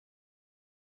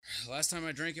Last time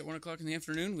I drank at 1 o'clock in the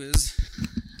afternoon was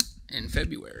in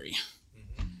February.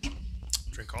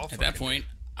 Drink all. At that point,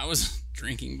 I was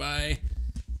drinking by.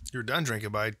 You're done drinking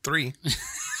by 3.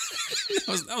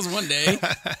 that was one day.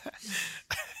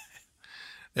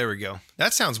 There we go.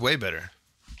 That sounds way better.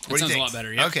 That sounds a lot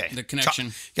better. Yeah. Okay. The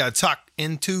connection. Got to talk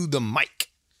into the mic.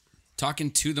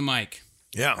 Talking to the mic.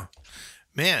 Yeah.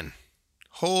 Man,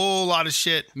 whole lot of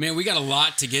shit. Man, we got a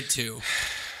lot to get to.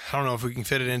 I don't know if we can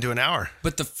fit it into an hour.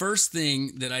 But the first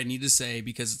thing that I need to say,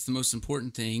 because it's the most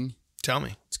important thing. Tell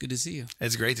me. It's good to see you.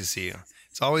 It's great to see you.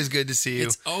 It's always good to see you.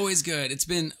 It's always good. It's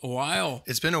been a while.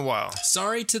 It's been a while.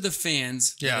 Sorry to the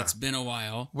fans that it's been a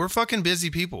while. We're fucking busy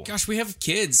people. Gosh, we have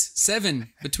kids. 7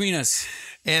 between us.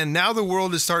 And now the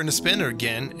world is starting to spin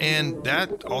again, and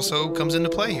that also comes into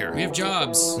play here. We have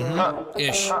jobs. Mm-hmm.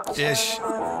 Ish.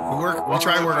 We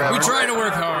try to work hard. We try to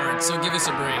work hard, so give us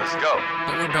a break. Let's go.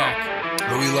 But we're back.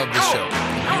 But we love this show.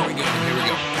 Here we go. Here we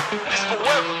go. This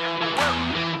forever.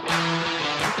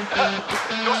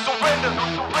 No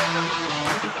surrender.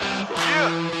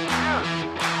 Yeah.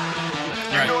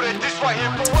 You know that this right here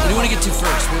What do forever. you want to get to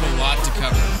first? We have a lot to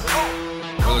cover.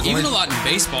 Well, there's Even only- a lot in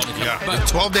baseball to cover. Yeah, But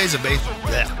 12 days of baseball.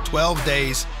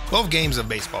 12 games of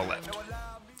baseball left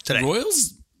today.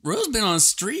 Royals been on a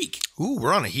streak. Ooh,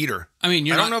 we're on a heater. I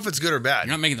mean, I don't know if it's good or bad.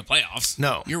 You're not making the playoffs.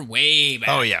 No. You're way back.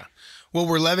 Oh yeah. Well,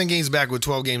 we're 11 games back with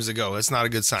 12 games to go. That's not a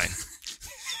good sign.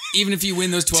 Even if you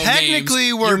win those 12 games,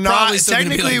 Technically, we're you're not. probably still gonna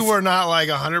be Technically, like- we're not like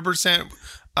 100%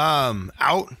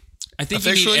 out. I think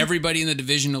officially. you need everybody in the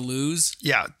division to lose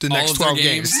Yeah, the all next of their 12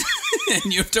 games.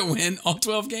 and you have to win all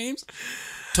 12 games.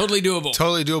 Totally doable.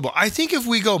 Totally doable. I think if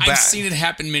we go back, I've seen it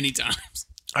happen many times.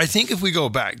 I think if we go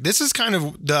back, this is kind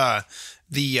of the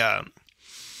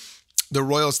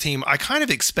Royals team I kind of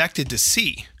expected to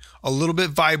see. A little bit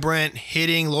vibrant,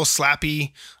 hitting, a little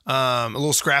slappy, a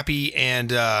little scrappy, and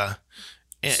good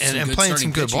playing some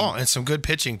starting good pitching. ball and some good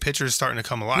pitching. Pitchers starting to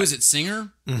come alive. Who was it,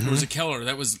 Singer? Or was it Keller?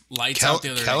 That was lights out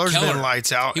the other Keller's day. been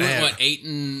lights out. He went, and- what, 8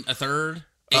 1/3?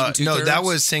 8 2/3? no, that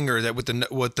was Singer that with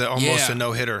the almost Yeah. a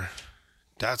no hitter.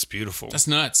 That's beautiful. That's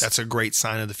nuts. That's a great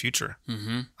sign of the future.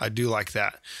 Mm-hmm. I do like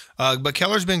that. But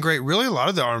Keller's been great. Really, a lot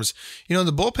of the arms.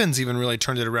 The bullpen's even really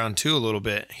turned it around too a little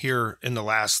bit here in the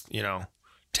last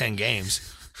 10 games.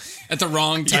 at the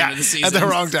wrong time of the season. At the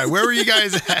wrong time. Where were you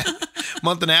guys at a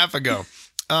month and a half ago?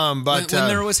 when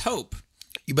there was hope.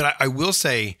 But I will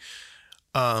say,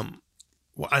 and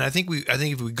I think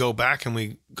if we go back and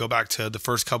we go back to the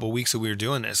first couple of weeks that we were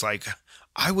doing this, like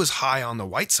I was high on the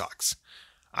White Sox.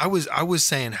 I was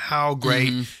saying how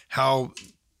great, how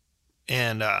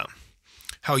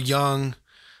young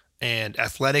and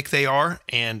athletic they are,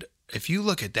 and if you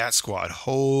look at that squad,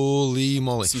 holy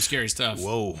moly, Some scary stuff.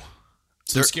 whoa.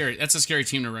 Scary. That's a scary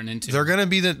team to run into. They're going to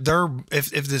be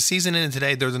if the season ended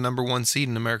today, they're the number 1 seed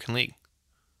in the American League.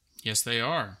 Yes, they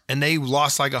are. And they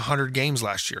lost like 100 games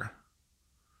last year.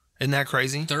 Isn't that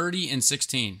crazy?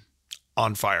 30-16.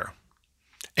 On fire.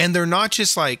 And they're not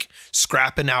just like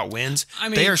scrapping out wins. I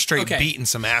mean, they are straight okay. beating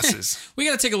some asses. We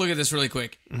got to take a look at this really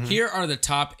quick. Mm-hmm. Here are the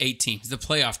top 8 teams, the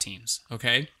playoff teams,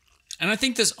 okay? And I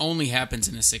think this only happens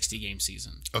in a 60-game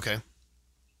season. Okay.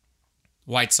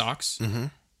 White Sox,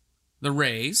 the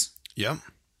Rays, Yep.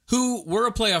 who were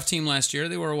a playoff team last year.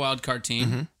 They were a wild card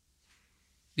team.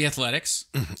 The Athletics,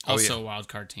 also a wild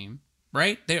card team,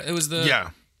 right? It was the Yeah.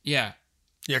 yeah,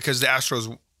 Yeah, because the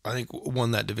Astros, I think,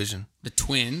 won that division. the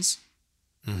Twins,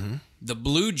 the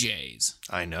Blue Jays.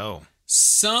 I know.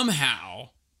 Somehow,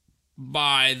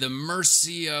 by the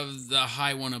mercy of the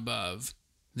high one above,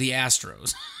 the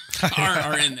Astros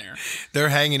are in there. They're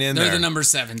hanging in They're there. the number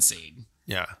 7 seed.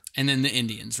 Yeah. And then the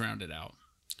Indians round it out.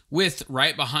 With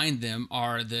right behind them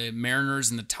are the Mariners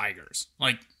and the Tigers.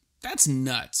 Like, that's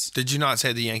nuts. Did you not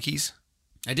say the Yankees?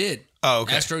 I did. Oh,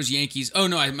 okay. Astros, Yankees. Oh,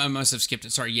 no, I must have skipped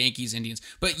it. Sorry, Yankees, Indians.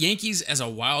 But Yankees as a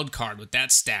wild card with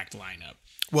that stacked lineup.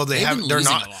 Well, They've been they're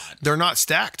losing not. a lot. They're not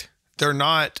stacked. They're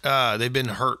not. They've been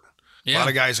hurt. A Yeah. lot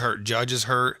of guys hurt. Judge is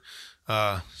hurt.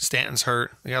 Stanton's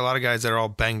hurt. We got a lot of guys that are all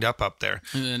banged up there.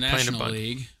 In the playing a National bunch.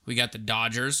 League, we got the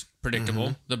Dodgers,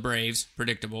 predictable. The Braves,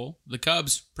 predictable. The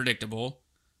Cubs, predictable.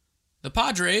 The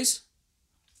Padres.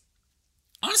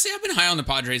 Honestly, I've been high on the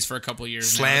Padres for a couple of years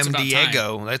now. It's Slam about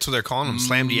Diego. time. That's what they're calling them.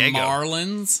 Slam Diego.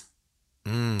 Marlins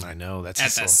I know. That's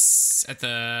at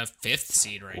the 5th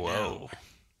seed right now. Whoa.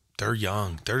 They're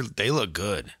young. They look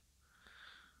good.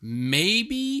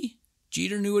 Maybe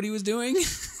Jeter knew what he was doing.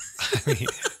 I mean,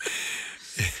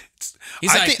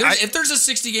 He's I like, think- if there's a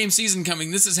 60-game season coming,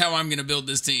 this is how I'm going to build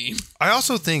this team. I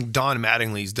also think Don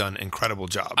Mattingly's done an incredible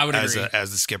job I would as agree.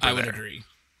 as the skipper. I would there. agree.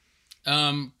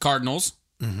 Cardinals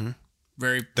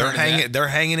very They're proud of hanging. that. They're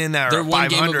hanging in there. They're at one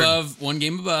game 500. above. One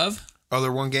game above. Oh,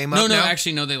 they're one game No, up no, now?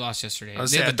 actually, no. They lost yesterday. I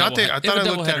was They have saying, a I thought I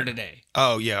looked doubleheader at- today.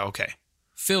 Oh, yeah, okay.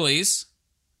 Phillies,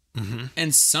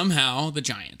 and somehow the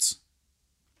Giants.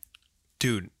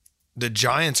 Dude, the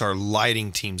Giants are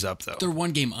lighting teams up, though. They're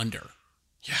one game under.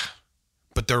 Yeah.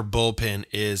 But their bullpen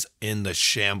is in the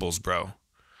shambles, bro.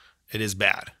 It is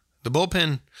bad. The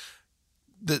bullpen,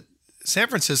 the San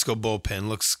Francisco bullpen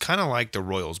looks kind of like the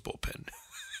Royals bullpen.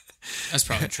 That's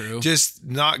probably true. Just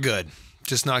not good.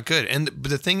 Just not good.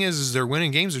 But the thing is they're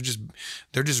winning games.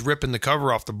 They're just ripping the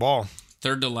cover off the ball.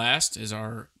 Third to last is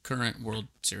our current World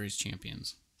Series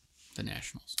champions, the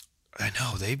Nationals. I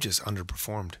know. They've just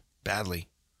underperformed badly.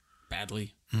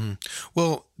 Badly.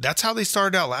 Well, that's how they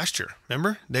started out last year.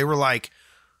 Remember? They were like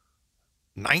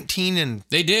 19 and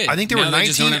They did. I think they Now were 19. They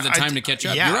just don't have the time to catch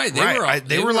up. Yeah, You're right.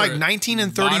 They were like 19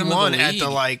 and bottom of the 31 at the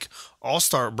league. like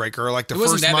All-Star break or like the It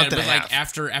wasn't first that month bad, and but a like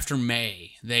half. after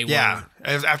May, they were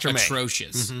After May.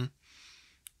 atrocious.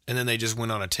 And then they just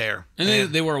went on a tear.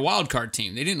 And they were a wild card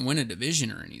team. They didn't win a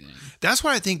division or anything. That's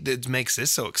what I think that makes this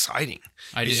so exciting.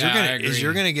 I You're agree.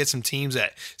 going to get some teams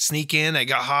that sneak in, that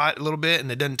got hot a little bit,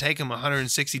 and it doesn't take them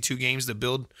 162 games to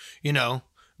build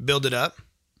it up.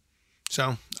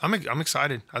 So I'm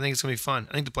excited. I think it's going to be fun.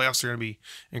 I think the playoffs are going to be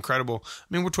incredible. I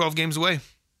mean, we're 12 games away.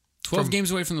 12 games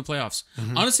away from the playoffs.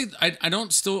 Honestly, I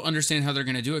don't still understand how they're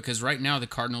going to do it because right now the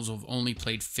Cardinals have only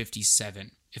played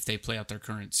 57 if they play out their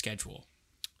current schedule,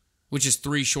 which is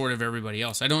 3 short of everybody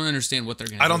else. I don't understand what they're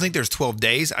going to do. I don't think there's 12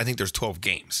 days. I think there's 12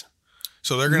 games.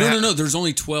 So they're going to No. There's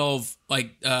only 12.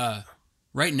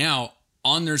 Right now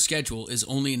on their schedule is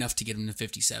only enough to get them to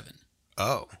 57.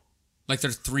 Oh. Like they're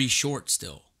 3 short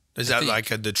still. Is that like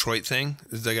a Detroit thing?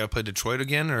 Is they got to play Detroit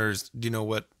again? Or do you know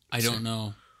what? I don't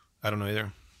know. I don't know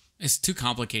either. It's too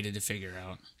complicated to figure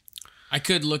out. I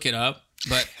could look it up,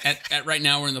 but at right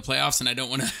now we're in the playoffs, and I don't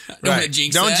want to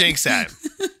jinx Don't that. jinx that.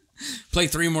 Play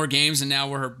 3 more games, and now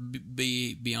we're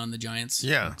beyond the Giants.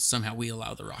 Yeah. Somehow we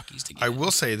allow the Rockies to get I in.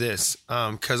 will say this,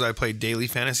 because I play daily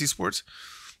fantasy sports.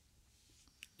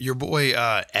 Your boy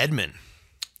Edmund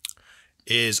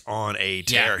is on a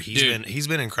tear. Yeah, He's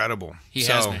been incredible. He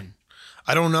has been.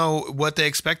 I don't know what they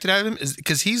expected out of him, is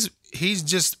because he's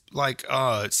just like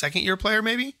a second year player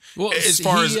maybe. Well, as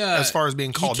far as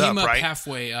being called he came up, right?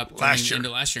 halfway up into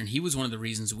last year, and he was one of the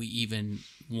reasons we even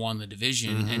won the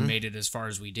division and made it as far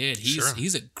as we did.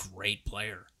 He's a great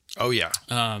player. Oh yeah.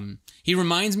 He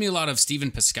reminds me a lot of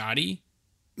Steven Piscotty.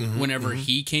 Whenever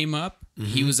he came up,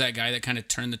 he was that guy that kind of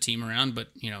turned the team around. But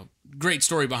great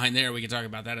story behind there. We could talk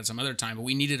about that at some other time. But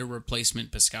we needed a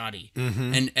replacement Piscotty,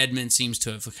 and Edmund seems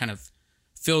to have kind of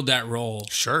filled that role.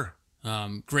 Sure.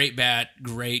 Great bat,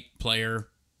 great player.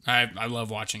 I love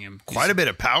watching him. Quite a bit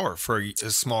of power for a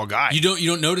small guy. You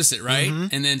don't notice it, right?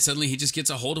 And then suddenly he just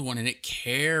gets a hold of one and it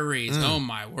carries. Oh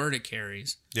my word, it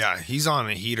carries. Yeah, he's on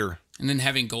a heater. And then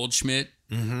having Goldschmidt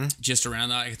just around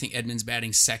that, I think Edmund's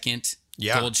batting second.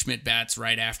 Yeah. Goldschmidt bats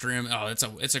right after him. Oh,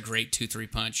 it's a great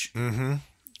 2-3 punch. And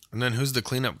then who's the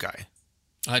cleanup guy?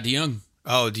 DeYoung.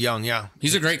 Oh, DeYoung, yeah.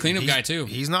 He's a great cleanup guy too.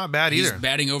 He's not bad He's either.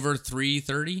 batting over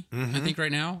 330, I think,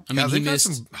 right now. I Yeah, mean, he they've got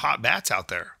missed some hot bats out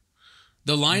there.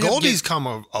 the lineup. Goldie's come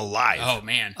alive. Oh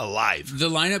man, Alive. the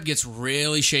lineup gets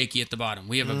really shaky at the bottom.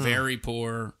 We have a very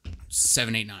poor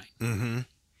 7, 8, 9.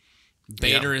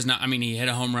 Bader is not. I mean, he hit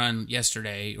a home run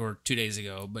yesterday or 2 days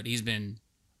ago, but he's been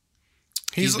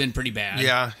pretty bad.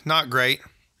 Yeah, not great.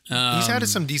 He's had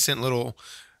some decent little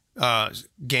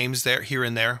games there, here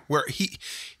and there, where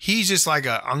he's just like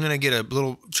I'm gonna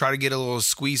try to get a little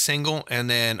squeeze single, and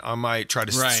then I might try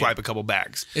to swipe a couple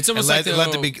bags. It's almost and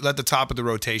like let the top of the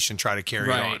rotation try to carry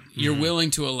it right. on. You're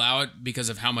willing to allow it because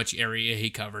of how much area he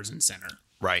covers in center.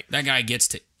 Right. That guy gets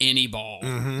to any ball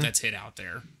that's hit out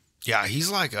there. Yeah, he's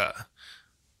like a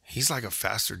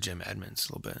faster Jim Edmonds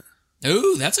a little bit.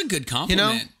 Ooh, that's a good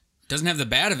compliment. Doesn't have the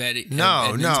bat of Edmonds.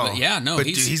 But yeah, no. But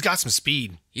dude, he's got some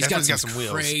speed. He's got Definitely some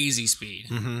wheels. crazy speed.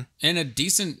 And a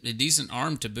decent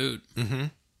arm to boot.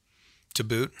 To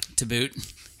boot. To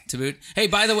boot. Hey,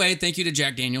 by the way, thank you to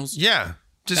Jack Daniels. Yeah.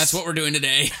 That's what we're doing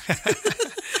today.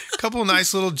 A couple of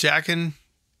nice little Jack and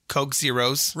Coke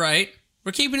Zeros. Right?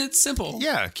 We're keeping it simple.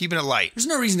 Yeah, keeping it light. There's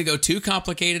no reason to go too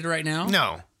complicated right now.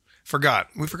 No.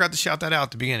 We forgot to shout that out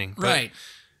at the beginning. Right.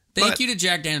 Thank you to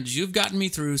Jack Daniels. You've gotten me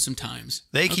through some times.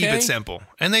 They keep it simple.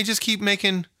 And they just keep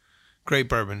making great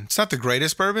bourbon. It's not the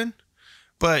greatest bourbon,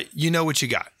 but you know what you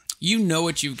got. You know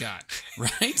what you've got,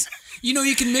 right?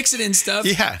 You can mix it in stuff.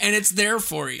 Yeah. And it's there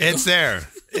for you. It's there.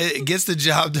 It gets the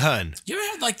job done. You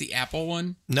ever had like the apple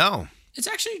one? No. It's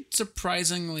actually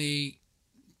surprisingly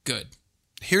good.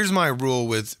 Here's my rule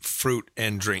with fruit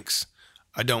and drinks.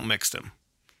 I don't mix them.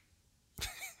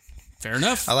 Fair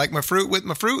enough. I like my fruit with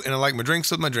my fruit, and I like my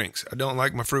drinks with my drinks. I don't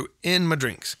like my fruit in my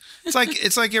drinks.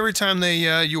 It's like every time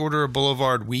you order a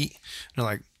Boulevard wheat, and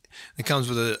like it comes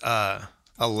with a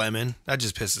lemon. That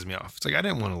just pisses me off. It's like I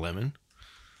didn't want a lemon.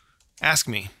 Ask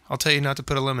me. I'll tell you not to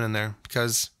put a lemon in there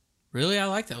because Really, I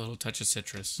like that little touch of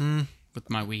citrus with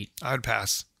my wheat. I would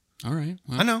pass. All right.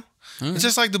 Well, I know. right. It's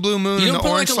just like the blue moon You and don't the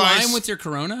put orange like a slice. lime with your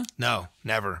Corona? No,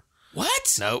 never.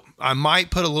 What? Nope. I might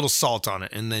put a little salt on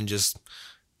it and then just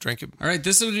drink it. All right,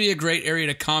 this would be a great area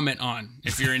to comment on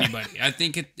if you're anybody. I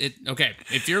think it okay.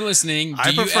 If you're listening, do I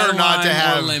you prefer add a not lime to or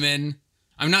have- lemon?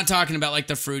 I'm not talking about like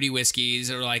the fruity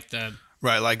whiskeys or like the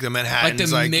Right, like the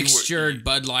Manhattans. mixtured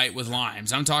Bud Light with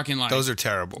limes. I'm talking like Those are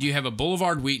terrible. Do you have a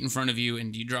Boulevard wheat in front of you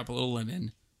and do you drop a little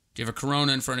lemon? Do you have a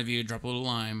Corona in front of you, drop a little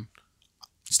lime?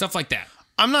 Stuff like that.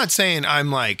 I'm not saying I'm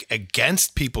like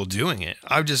against people doing it.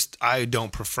 I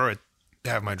don't prefer it to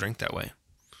have my drink that way.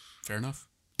 Fair enough.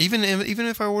 Even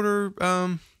if I order,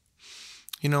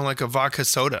 like a vodka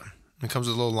soda, it comes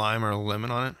with a little lime or a lemon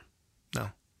on it. No,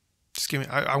 just give me.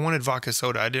 I wanted vodka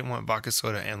soda. I didn't want vodka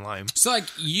soda and lime. So like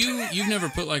you've never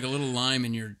put like a little lime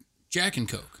in your Jack and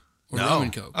Coke or No. rum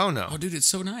and Coke. Oh, no. Oh dude, it's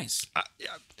so nice.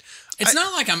 It's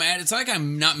not like it's like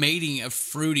I'm not making a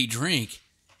fruity drink.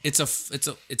 It's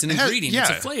an ingredient. It's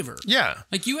a flavor. Yeah.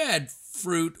 Like you add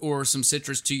fruit or some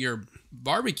citrus to your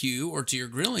barbecue or to your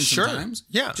grilling Sure. sometimes.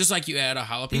 Yeah. Just like you add a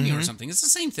jalapeno or something. It's the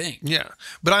same thing. Yeah.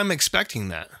 But I'm expecting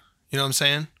that. You know what I'm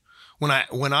saying? When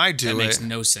I do That makes it.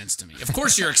 no sense to me. Of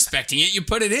course you're expecting it. You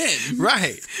put it in.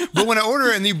 Right. But when I order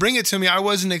it and you bring it to me, I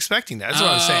wasn't expecting that. That's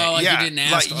what I'm saying. Like you yeah. didn't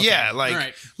ask. Okay. Yeah. Like, All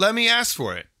right. let me ask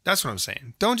for it. That's what I'm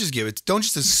saying. Don't just give it. Don't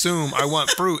just assume I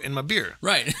want fruit in my beer.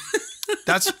 Right.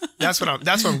 That's what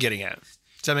I'm getting at.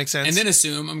 Does that make sense? And then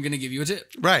assume I'm going to give you a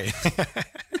tip. Right.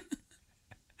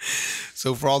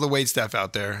 So for all the wait staff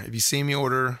out there, if you see me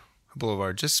order a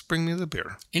Boulevard, just bring me the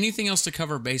beer. Anything else to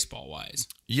cover baseball wise?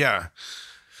 Yeah.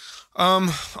 On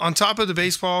top of the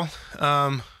baseball,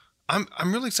 I'm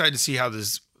really excited to see how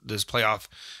this playoff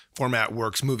format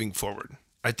works moving forward.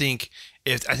 I think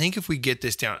if we get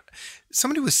this down,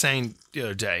 somebody was saying the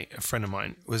other day, a friend of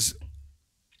mine was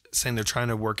saying they're trying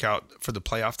to work out for the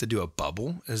playoff to do a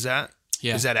bubble. Is that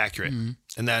accurate? Mm-hmm.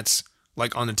 And that's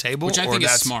like on the table, Which I think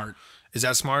is smart. Is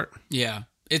that smart? Yeah,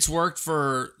 it's worked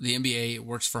for the NBA. It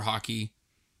works for hockey.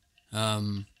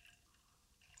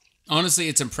 Honestly,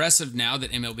 it's impressive now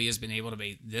that MLB has been able to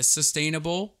be this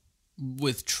sustainable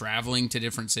with traveling to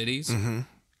different cities. Mm-hmm.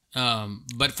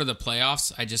 But for the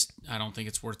playoffs, I don't think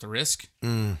it's worth the risk.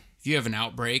 If you have an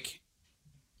outbreak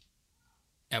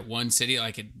at one city,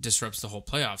 like it disrupts the whole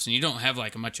playoffs, and you don't have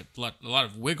like a lot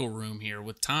of wiggle room here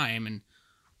with time and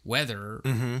weather.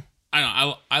 Mm-hmm.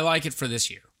 I like it for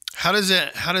this year. How does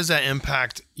that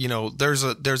impact? There's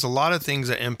a lot of things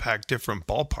that impact different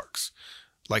ballparks.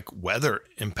 Like weather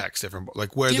impacts different,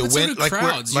 like where the wind,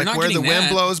 where the wind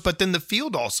blows, but then the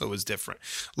field also is different.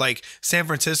 Like San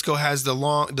Francisco has the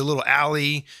little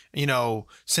alley,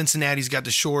 Cincinnati's got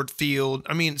the short field.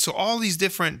 I mean, so all these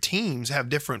different teams have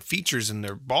different features in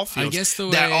their ball fields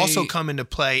that also come into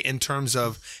play in terms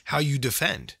of how you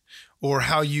defend or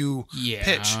how you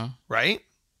pitch, right?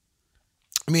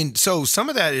 I mean, so some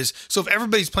of that is, so if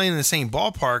everybody's playing in the same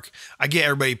ballpark, I get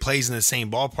everybody plays in the same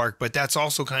ballpark, but that's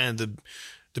also kind of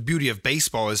the beauty of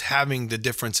baseball is having the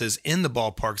differences in the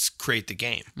ballparks create the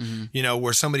game. Mm-hmm.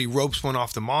 Where somebody ropes one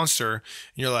off the monster and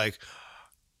you're like,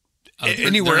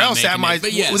 anywhere else that might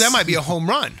be a home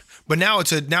run, but now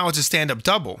it's a stand-up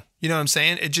double. You know what I'm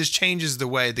saying? It just changes the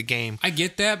way the game. I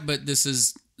get that, but this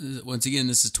is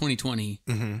 2020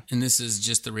 and this is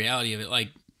just the reality of it. Like,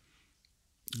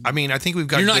 I mean, I think we've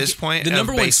gotten to this point. The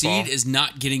number one baseball. Seed is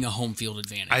not getting a home field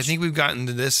advantage. I think we've gotten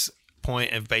to this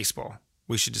point of baseball.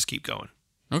 We should just keep going.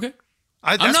 Okay.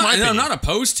 My opinion. I'm not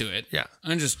opposed to it. Yeah.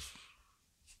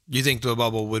 You think the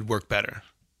bubble would work better?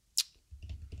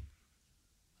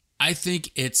 I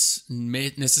think it's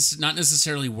not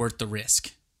necessarily worth the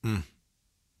risk.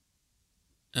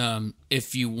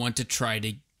 If you want to try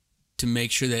to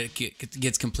make sure that it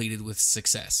gets completed with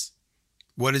success.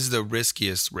 What is the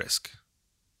riskiest risk?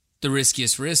 The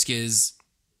riskiest risk is,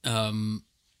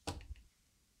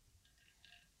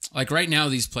 like right now,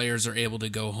 these players are able to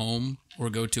go home or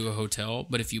go to a hotel,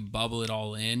 but if you bubble it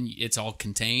all in, it's all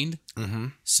contained. Mm-hmm.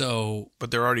 So, but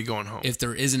they're already going home. If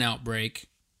there is an outbreak,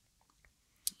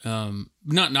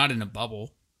 not in a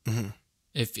bubble. Mm-hmm.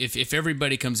 If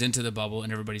everybody comes into the bubble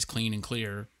and everybody's clean and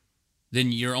clear,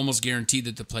 then you're almost guaranteed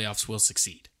that the playoffs will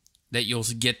succeed, that you'll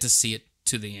get to see it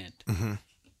to the end. Mm-hmm.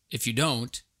 If you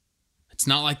don't, it's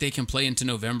not like they can play into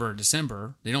November or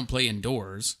December. They don't play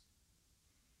indoors.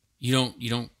 You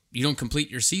don't complete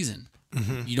your season.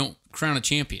 Mm-hmm. You don't crown a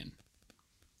champion.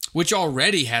 which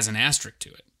already has an asterisk to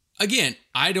it. Again,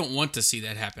 I don't want to see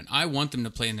that happen. I want them to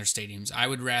play in their stadiums. I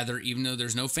would rather, even though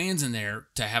there's no fans in there,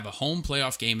 to have a home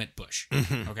playoff game at Busch.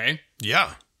 Okay?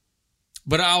 Yeah.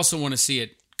 But I also want to see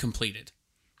it completed.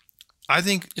 I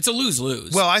think it's a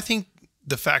lose-lose. Well, I think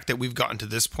the fact that we've gotten to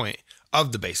this point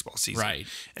of the baseball season, right,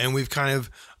 and we've kind of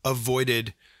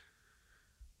avoided,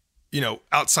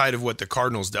 outside of what the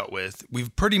Cardinals dealt with,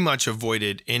 we've pretty much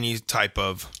avoided any type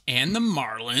of and the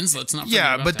Marlins. Let's not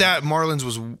forget about but that Marlins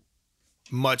was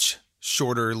much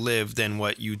shorter lived than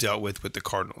what you dealt with the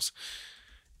Cardinals,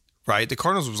 right? The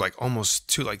Cardinals was like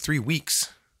almost 3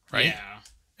 weeks, right? Yeah,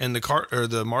 and the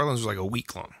Marlins was like a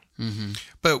week long. Mm-hmm.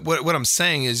 But what I'm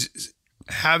saying is,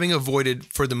 having avoided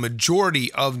for the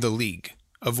majority of the league,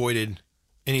 avoided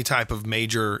any type of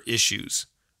major issues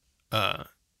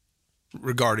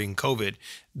regarding COVID,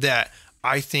 that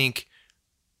I think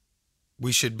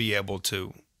we should be able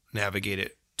to navigate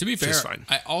it. To be fair, just fine.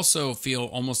 I also feel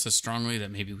almost as strongly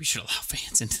that maybe we should allow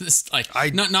fans into this,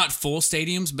 not full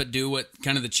stadiums, but do what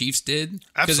kind of the Chiefs did.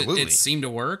 Absolutely. Because it seemed to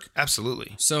work.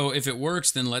 Absolutely. So if it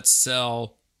works, then let's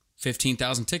sell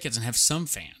 15,000 tickets and have some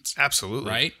fans.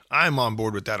 Absolutely. Right? I'm on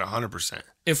board with that 100%.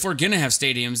 If we're going to have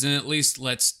stadiums, then at least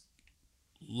let's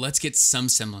get some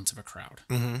semblance of a crowd.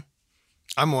 Mm-hmm.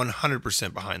 I'm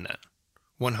 100% behind that.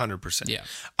 100%. Yeah.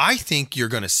 I think you're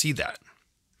going to see that.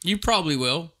 You probably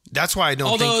will. That's why I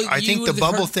don't think... I think the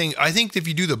bubble thing... I think if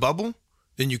you do the bubble,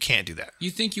 then you can't do that. You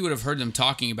think you would have heard them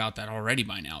talking about that already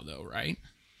by now, though, right?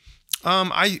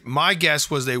 My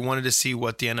guess was they wanted to see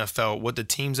what the NFL, what the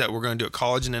teams that were going to do at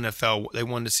college and NFL, they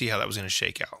wanted to see how that was going to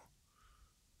shake out.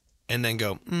 And then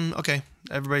go, okay,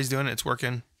 everybody's doing it. It's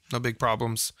working. No big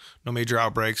problems. No major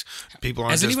outbreaks. People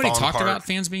aren't Has just anybody talked apart. about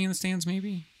fans being in the stands,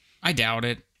 maybe? I doubt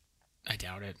it.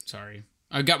 Sorry.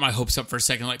 I got my hopes up for a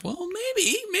second, like, well,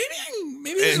 maybe.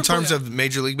 In terms of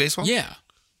Major League Baseball? Yeah.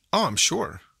 Oh, I'm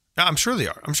sure. No, I'm sure they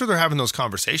are. I'm sure they're having those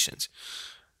conversations.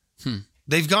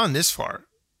 They've gone this far.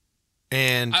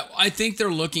 And I think they're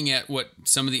looking at what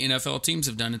some of the NFL teams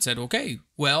have done and said, okay,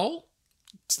 well.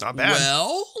 It's not bad.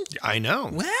 Well. I know.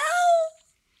 Well.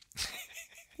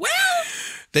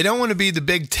 They don't want to be the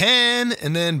Big Ten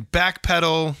and then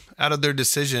backpedal out of their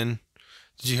decision.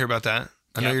 Did you hear about that?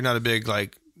 I know you're not a big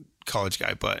college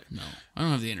guy, but no, I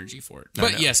don't have the energy for it.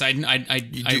 But yes, you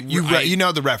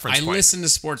know the reference. I listen to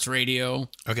sports radio.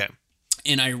 Okay,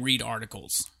 and I read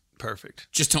articles. Perfect.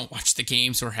 Just don't watch the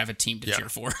games or have a team to cheer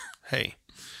for. Hey,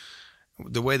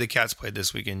 the way the Cats played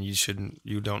this weekend,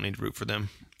 you don't need to root for them.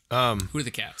 Who are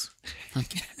the Cats?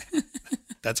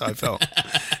 That's how I felt.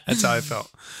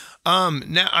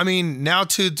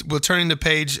 We're turning the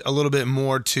page a little bit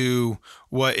more to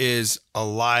what is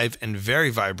alive and very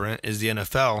vibrant is the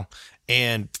NFL.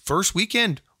 And first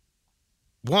weekend,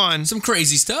 some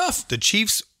crazy stuff. The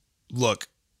Chiefs look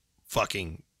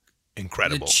fucking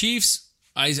incredible. The Chiefs,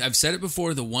 I've said it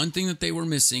before, the one thing that they were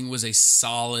missing was a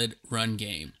solid run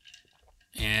game.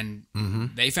 And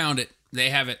they found it.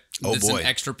 They have it. It's an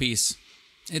extra piece.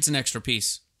 It's an extra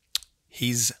piece.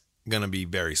 He's going to be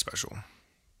very special.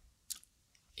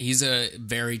 He's a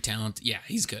very talented. Yeah,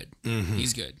 he's good. Mm-hmm.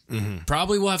 He's good. Mm-hmm.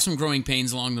 Probably will have some growing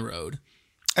pains along the road.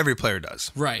 Every player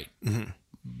does. Right. Mm-hmm.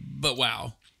 But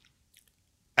wow.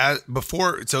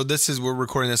 We're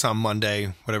recording this on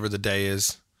Monday, whatever the day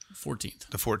is. 14th.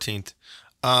 The 14th.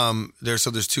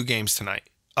 There's 2 games tonight.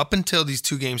 Up until these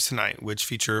 2 games tonight, which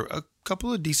feature a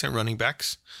couple of decent running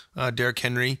backs, Derrick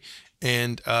Henry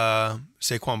and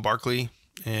Saquon Barkley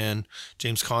and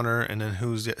James Conner, and then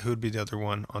who'd be the other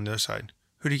one on the other side?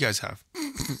 Who do you guys have?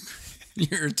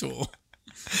 You're a tool.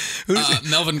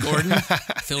 Melvin Gordon,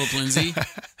 Phillip Lindsay,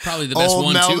 probably the best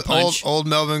 1-2 punch. Old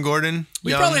Melvin Gordon.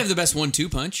 We probably have the best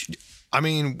 1-2 punch. I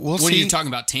mean, we'll see. When you're talking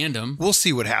about tandem, we'll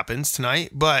see what happens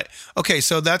tonight. But okay,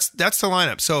 so that's the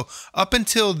lineup. So up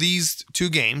until these 2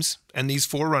 games and these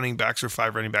 4 running backs or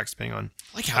 5 running backs, depending on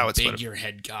how it's big your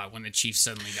head got when the Chiefs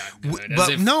suddenly got good.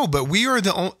 But we are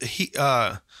the only.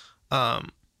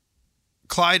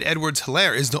 Clyde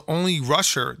Edwards-Helaire is the only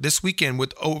rusher this weekend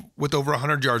with over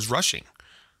 100 yards rushing.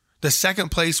 The second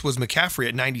place was McCaffrey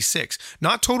at 96.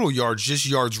 Not total yards, just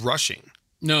yards rushing.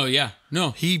 No.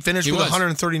 He finished with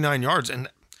 139 yards. And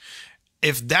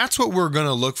if that's what we're going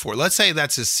to look for, let's say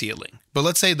that's his ceiling. But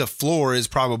let's say the floor is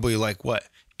probably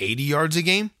 80 yards a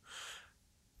game.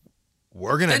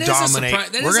 We're going to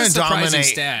dominate. We're going to dominate.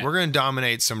 Stat. We're going to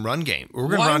dominate some run game. We're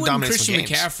going to dominate some games.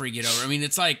 Christian McCaffrey get over? I mean,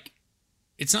 it's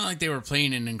not like they were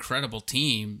playing an incredible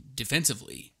team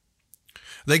defensively.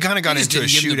 They kind of got into a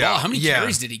shootout. How many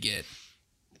carries did he get?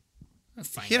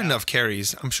 He had enough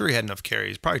carries. I'm sure he had enough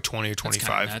carries. Probably 20 or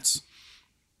 25. That's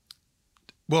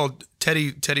Well,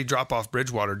 Teddy drop off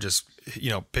Bridgewater just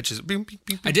pitches. Beep, beep,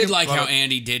 beep, I did beep, like beep. how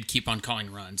Andy did keep on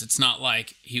calling runs. It's not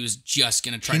like he was just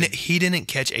going to try to. He didn't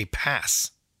catch a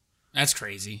pass. That's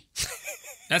crazy.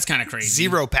 That's kind of crazy.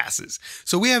 0 passes.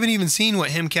 So we haven't even seen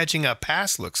what him catching a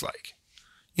pass looks like.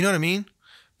 You know what I mean?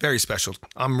 Very special.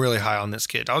 I'm really high on this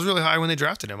kid. I was really high when they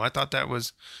drafted him. I thought he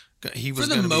was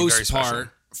going to be very special.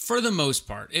 For the most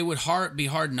part, it would be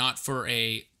hard not for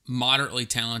a moderately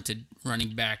talented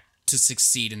running back to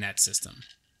succeed in that system.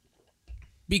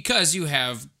 Because you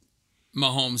have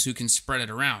Mahomes who can spread it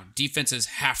around. Defenses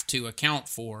have to account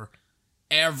for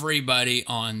everybody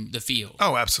on the field.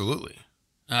 Oh, absolutely.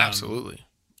 Absolutely.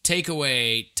 Take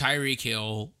away Tyreek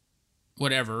Hill,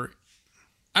 whatever.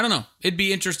 I don't know. It'd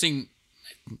be interesting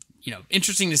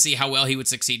to see how well he would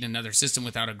succeed in another system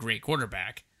without a great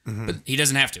quarterback. Mm-hmm. But he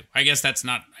doesn't have to. I guess that's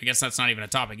not even a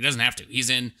topic. He doesn't have to.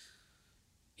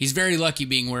 He's very lucky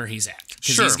being where he's at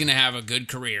because he's going to have a good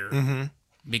career. Mm-hmm.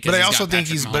 Because I also think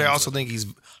he's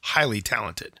highly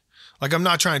talented. Like, I'm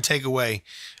not trying to take away.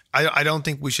 I don't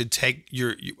think we should take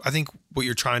I think what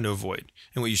you're trying to avoid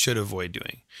and what you should avoid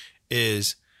doing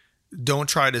is don't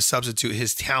try to substitute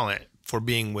his talent for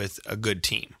being with a good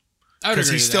team. Because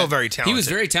he's still very talented. He was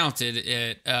very talented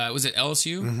at was it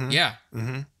LSU? Mm-hmm. Yeah.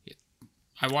 Mm-hmm.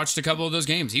 I watched a couple of those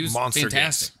games. He was Monster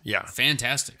fantastic. Games. Yeah.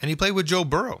 Fantastic. And he played with Joe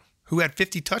Burrow, who had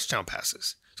 50 touchdown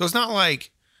passes. So it's not like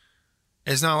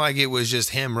it was just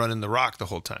him running the rock the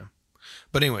whole time.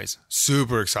 But anyways,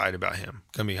 super excited about him.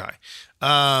 Gonna be high.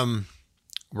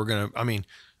 We're gonna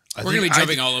be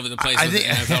jumping all over the place with the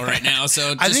NFL right now.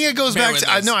 So I think it goes back to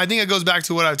I think it goes back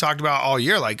to what I've talked about all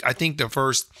year. Like, I think the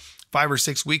first 5 or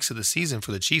 6 weeks of the season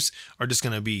for the Chiefs are just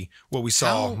gonna be what we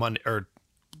saw Monday or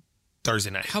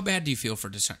Thursday night. How bad do you feel for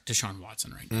Deshaun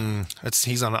Watson right now?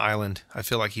 He's on an island. I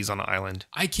feel like he's on an island.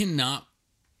 I cannot.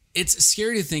 It's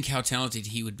scary to think how talented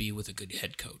he would be with a good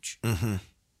head coach. Mm-hmm.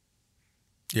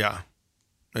 Yeah,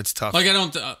 it's tough. Like, I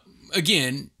don't.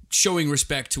 Again, showing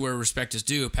respect to where respect is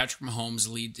due. Patrick Mahomes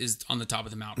is on the top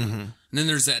of the mountain, mm-hmm. and then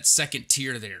there's that second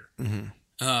tier there.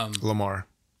 Mm-hmm. Lamar.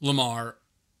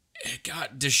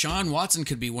 God, Deshaun Watson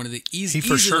could be one of the easily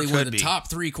one of the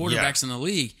top 3 quarterbacks in the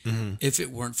league if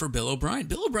it weren't for Bill O'Brien.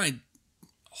 Bill O'Brien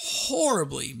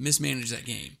horribly mismanaged that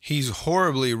game. He's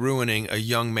horribly ruining a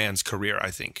young man's career, I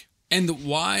think. And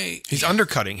why? He's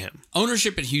undercutting him.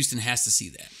 Ownership in Houston has to see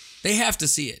that. They have to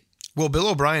see it. Well, Bill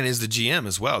O'Brien is the GM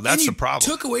as well. That's the problem.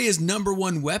 Took away his number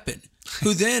 1 weapon,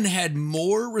 who then had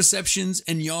more receptions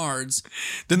and yards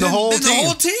than the whole team. The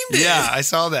whole team did. Yeah, I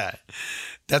saw that.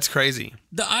 That's crazy.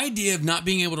 The idea of not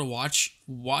being able to watch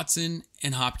Watson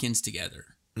and Hopkins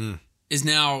together is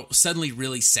now suddenly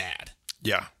really sad.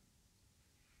 Yeah.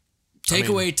 Take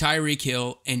away Tyreek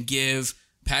Hill and give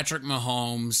Patrick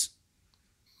Mahomes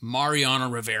Mariano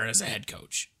Rivera as a head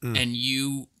coach, and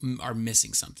you are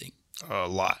missing something. A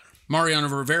lot. Mariano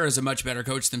Rivera is a much better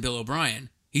coach than Bill O'Brien.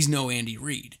 He's no Andy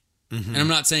Reid. Mm-hmm. And I'm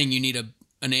not saying you need an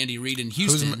Andy Reid in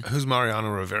Houston. Who's Mariano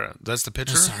Rivera? That's the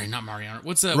pitcher? Oh, sorry, not Mariano.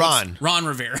 Ron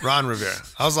Rivera. Ron Rivera.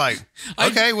 I was like,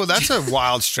 okay, well, that's a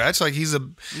wild stretch. Like, he's a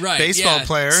baseball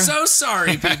player. So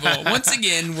sorry, people. Once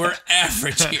again, we're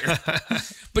average here.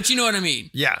 But you know what I mean.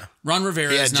 Yeah. Ron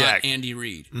Rivera is not Andy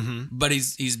Reid, but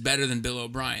he's better than Bill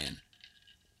O'Brien.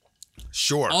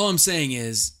 Sure. All I'm saying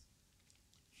is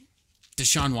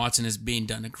Deshaun Watson is being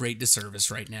done a great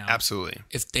disservice right now. Absolutely.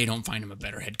 If they don't find him a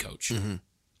better head coach. Mm-hmm.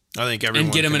 I think everyone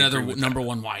and get him another number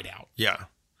 1 wideout. Yeah.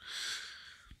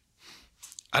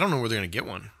 I don't know where they're going to get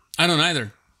one. I don't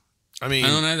either.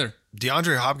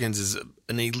 DeAndre Hopkins is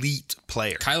an elite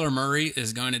player. Kyler Murray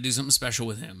is going to do something special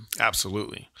with him.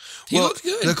 Absolutely. He looks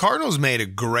good. The Cardinals made a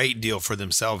great deal for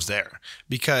themselves there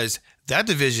because that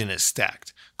division is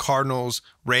stacked. Cardinals,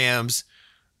 Rams,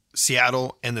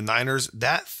 Seattle, and the Niners,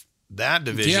 that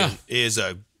division is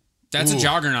That's a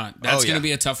juggernaut. That's going to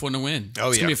be a tough one to win. It's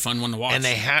going to be a fun one to watch. And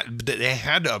they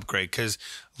had to upgrade because,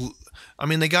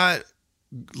 they got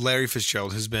Larry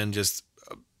Fitzgerald, who's been just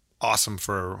awesome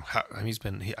for. He's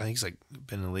been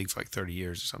in the league for like 30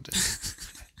 years or something.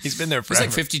 He's been there forever.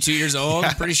 He's like 52 years old.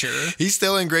 I'm pretty sure he's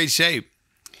still in great shape.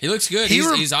 He looks good.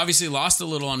 He's obviously lost a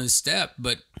little on his step,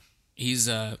 but he's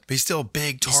still a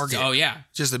big target. Oh yeah,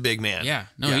 just a big man. Yeah,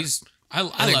 no, he's. I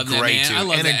love that man. Dude. I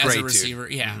love and that a as a receiver.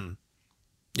 Dude. Yeah. Mm-hmm.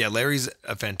 Yeah, Larry's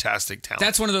a fantastic talent.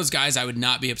 That's one of those guys I would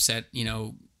not be upset,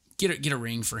 get a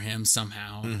ring for him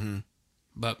somehow. Mm-hmm.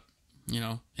 But,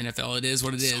 NFL, it is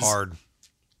what it is. It's hard.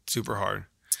 Super hard.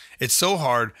 It's so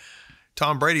hard.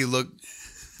 Tom Brady looked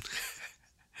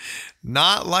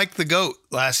not like the GOAT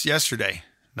yesterday.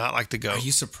 Not like the GOAT. Are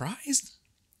you surprised?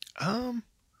 I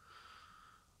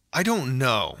don't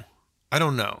know. I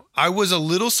don't know. I was a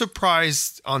little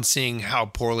surprised on seeing how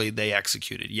poorly they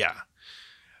executed. Yeah.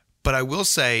 But I will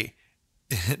say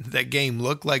that game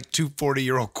looked like two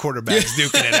 40-year-old quarterbacks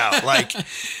duking it out. Like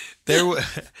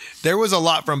there was a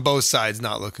lot from both sides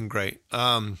not looking great.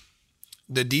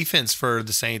 The defense for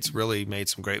the Saints really made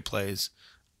some great plays.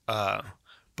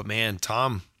 But man,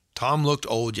 Tom looked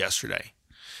old yesterday.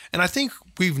 And I think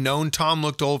we've known Tom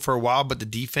looked old for a while, but the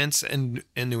defense in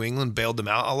New England bailed them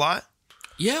out a lot.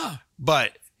 Yeah.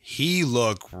 But he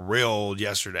looked real old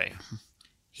yesterday.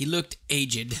 He looked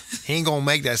aged. He ain't gonna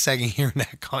make that second year in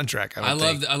that contract. I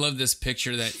love this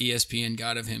picture that ESPN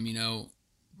got of him. You know,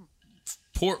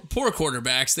 poor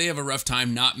quarterbacks. They have a rough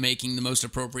time not making the most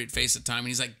appropriate face at time, and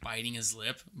he's like biting his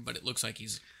lip, but it looks like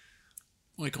he's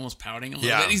like almost pouting a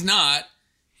little bit. He's not.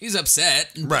 He's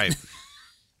upset. Right.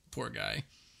 Poor guy.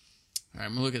 All right,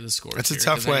 I'm gonna look at the score. That's a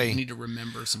tough way. I need to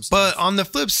remember some stuff. But on the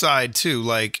flip side too,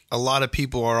 like a lot of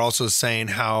people are also saying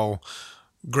how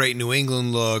great New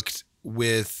England looked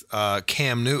with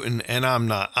Cam Newton, and I'm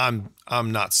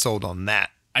not sold on that.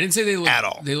 I didn't say they look at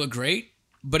all. They look great,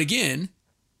 but again,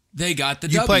 they got the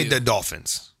You W. played the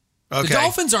Dolphins. Okay. The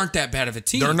Dolphins aren't that bad of a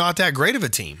team. They're not that great of a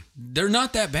team. They're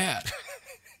not that bad.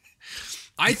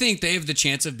 I think they have the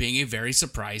chance of being a very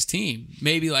surprise team.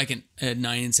 Maybe like a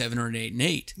 9-7 or an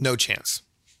 8-8. No chance.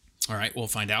 All right, we'll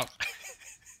find out.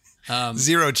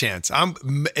 Zero chance.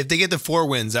 If they get the 4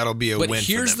 wins, that'll be a win. But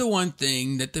here's for them. the one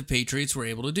thing that the Patriots were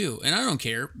able to do, and I don't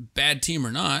care, bad team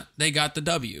or not, they got the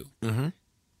W.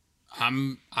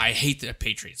 Mm-hmm. I hate the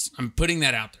Patriots. I'm putting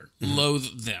that out there. Mm-hmm.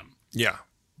 Loathe them. Yeah.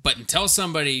 But until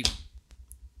somebody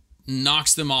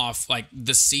knocks them off, like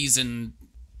the season,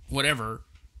 whatever,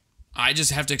 I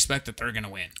just have to expect that they're going to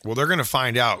win. Well, they're going to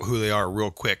find out who they are real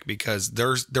quick because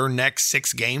their next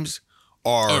 6 games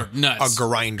are nuts.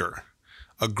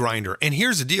 A grinder. And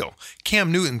here's the deal.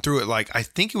 Cam Newton threw it like, I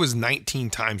think it was 19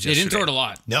 times yesterday. They didn't throw it a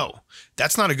lot. No,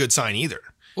 that's not a good sign either.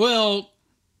 Well,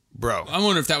 bro, I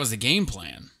wonder if that was the game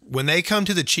plan. When they come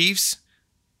to the Chiefs,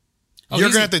 you're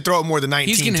going to have to throw it more than 19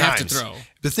 times. He's going to have to throw.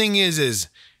 The thing is,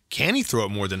 can he throw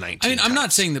it more than 19 times? I'm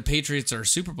not saying the Patriots are a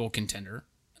Super Bowl contender.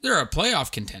 They're a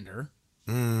playoff contender.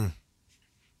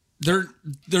 They're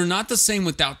not the same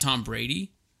without Tom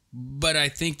Brady, but I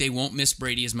think they won't miss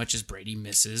Brady as much as Brady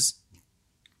misses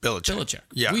Belichick.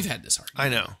 Yeah. We've had this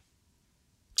argument.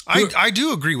 I know. I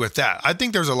do agree with that. I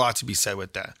think there's a lot to be said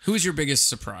with that. Who was your biggest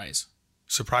surprise?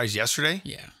 Surprise yesterday?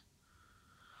 Yeah.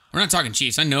 We're not talking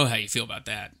Chiefs. I know how you feel about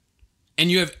that.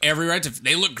 And you have every right to...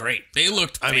 They look great. They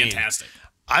looked fantastic.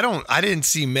 I didn't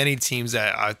see many teams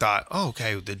that I thought, oh,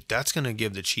 okay, that's going to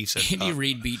give the Chiefs a... Andy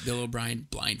Reid beat Bill O'Brien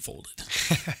blindfolded.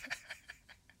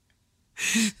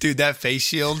 Dude, that face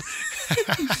shield.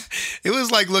 It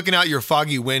was like looking out your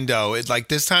foggy window. It's like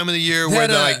this time of the year where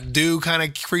the like dew kind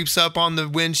of creeps up on the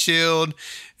windshield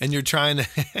and you're trying to...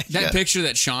 That picture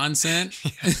that Sean sent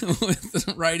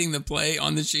with writing the play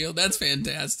on the shield, that's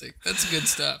fantastic. That's good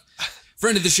stuff.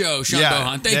 Friend of the show, Sean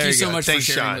Bohan. Thank you so much for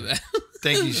sharing with that.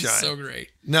 Thank you, Sean. So great.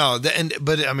 No,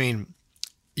 but I mean,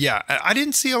 yeah, I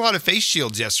didn't see a lot of face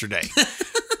shields yesterday.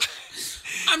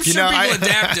 I'm sure people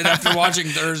adapted after watching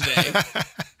Thursday.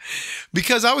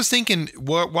 Because I was thinking,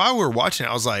 while we were watching it,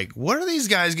 I was like, what are these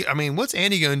guys? I mean, what's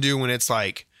Andy going to do when it's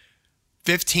like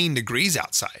 15 degrees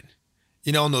outside?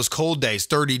 You know, on those cold days,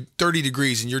 30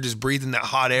 degrees, and you're just breathing that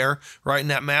hot air right in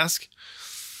that mask.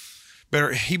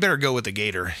 He better go with the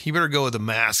gator. He better go with the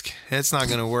mask. It's not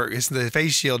going to work. The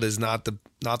face shield is not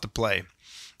the play.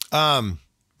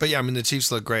 But yeah, I mean the Chiefs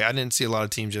look great. I didn't see a lot of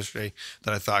teams yesterday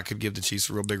that I thought could give the Chiefs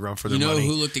a real big run for their money. You know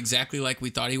who looked exactly like we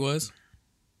thought he was?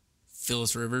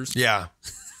 Phyllis Rivers. Yeah,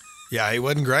 he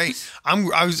wasn't great.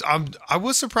 I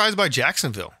was surprised by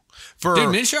Jacksonville. Dude,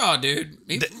 Minshew, dude,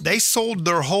 they sold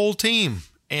their whole team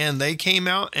and they came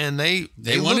out and they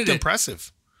looked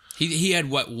impressive. He had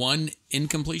what, 1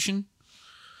 incompletion?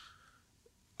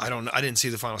 I didn't see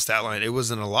the final stat line. It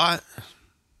wasn't a lot.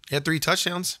 He had 3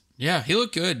 touchdowns. Yeah, he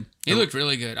looked good. He looked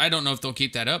really good. I don't know if they'll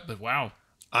keep that up, but wow.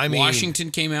 I mean, Washington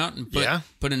came out and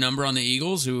put a number on the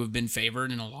Eagles, who have been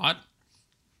favored in a lot.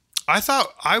 I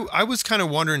thought I was kind of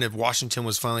wondering if Washington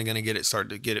was finally going to start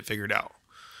to get it figured out.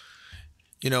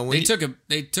 You know, when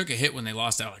they took a hit when they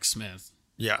lost Alex Smith.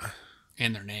 Yeah,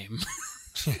 and their name.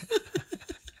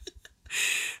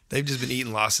 They've just been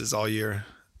eating losses all year.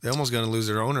 They're almost going to lose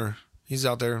their owner. He's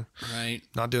out there, right?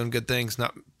 Not doing good things.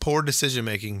 Not poor decision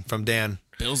making from Dan.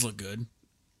 Bills look good.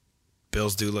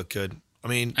 Bills do look good. I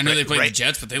mean, I know they played the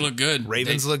Jets, but they look good.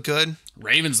 Ravens look good.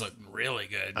 Ravens look really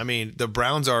good. I mean, the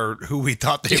Browns are who we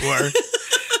thought they were.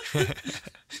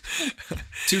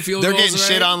 2 field goals. They're getting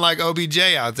shit on like OBJ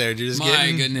out there.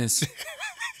 My goodness.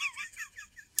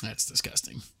 That's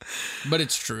disgusting. But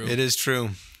it's true. It is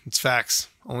true. It's facts.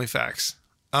 Only facts.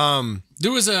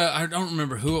 There was I don't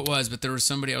remember who it was, but there was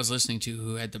somebody I was listening to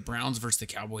who had the Browns versus the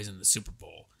Cowboys in the Super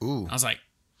Bowl. Ooh. I was like,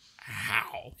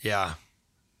 how? Yeah.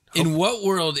 In what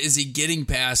world is he getting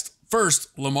past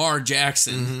first Lamar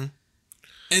Jackson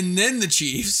and then the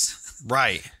Chiefs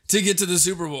Right. to get to the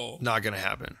Super Bowl Not going to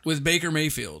happen. with Baker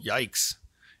Mayfield? Yikes.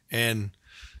 And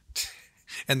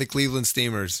the Cleveland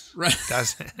Steamers. Right.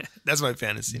 That's my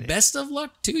fantasy name. Best of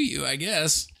luck to you, I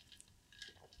guess.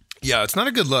 Yeah, it's not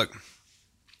a good look.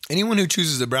 Anyone who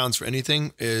chooses the Browns for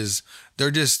anything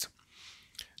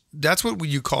that's what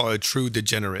you call a true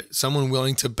degenerate. Someone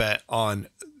willing to bet on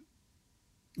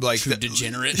like True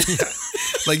degenerate.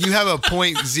 like you have a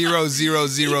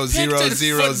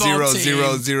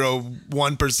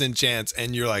 0.000000001% chance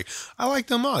and you're like, I like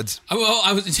them odds. Well,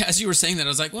 as you were saying that, I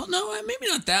was like, well, no, maybe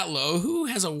not that low. Who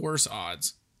has a worse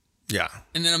odds? Yeah.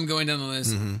 And then I'm going down the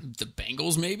list. The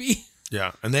Bengals, maybe?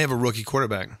 Yeah. And they have a rookie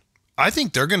quarterback. I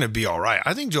think they're going to be all right.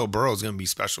 I think Joe Burrow is going to be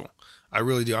special. I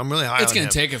really do. I'm really high on him. It's going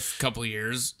to take a couple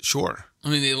years. Sure. I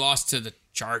mean, they lost to the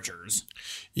Chargers.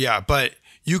 Yeah, but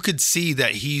you could see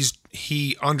that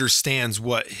he understands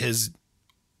what his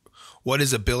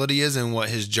ability is and what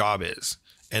his job is.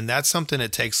 And that's something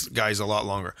that takes guys a lot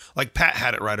longer. Like Pat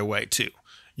had it right away too.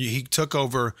 He took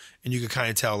over and you could kind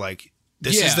of tell like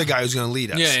this is the guy who's going to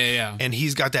lead us. Yeah. And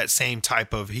he's got that same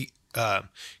type of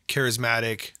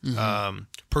charismatic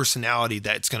personality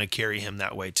that's going to carry him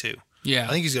that way too. Yeah. I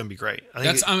think he's going to be great.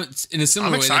 In a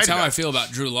similar way, that's excited how about I it. feel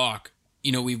about Drew Lock.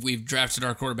 You know, we've drafted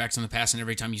our quarterbacks in the past, and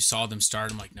every time you saw them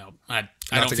start, I'm like, no, I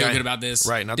don't the feel guy. good about this.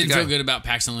 Right, not the Didn't guy. feel good about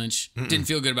Paxton Lynch. Didn't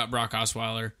feel good about Brock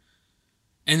Osweiler.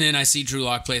 And then I see Drew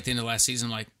Lock play at the end of last season.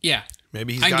 I'm like, yeah,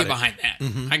 Maybe he's I can got get it. behind that.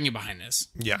 I can get behind this.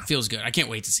 Yeah. Feels good. I can't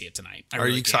wait to see it tonight. Are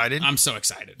you excited? I'm so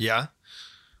excited. Yeah.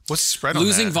 What's the spread on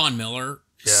Losing that? Von Miller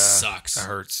sucks. That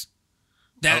hurts.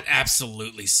 That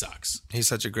absolutely sucks. He's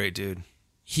such a great dude.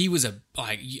 He was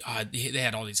they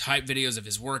had all these hype videos of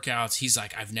his workouts. He's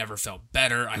like, I've never felt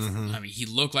better. I mean, he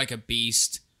looked like a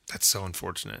beast. That's so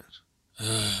unfortunate.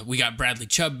 We got Bradley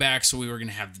Chubb back, so we were going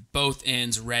to have both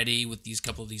ends ready with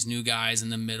couple of these new guys in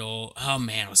the middle. Oh,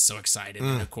 man, I was so excited.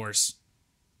 And, of course,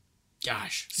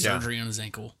 gosh, surgery on his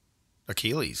ankle.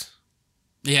 Achilles.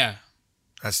 Yeah.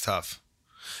 That's tough.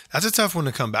 That's a tough one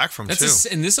to come back from, too.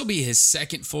 And this will be his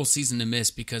second full season to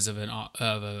miss because of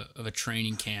a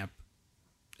training camp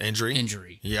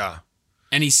injury. Yeah.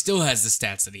 And he still has the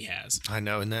stats that he has. I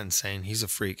know. Isn't that insane? He's a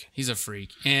freak. He's a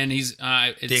freak. And he's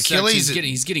The Achilles,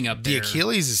 he's getting up there. The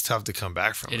Achilles is tough to come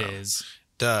back from. It though. is.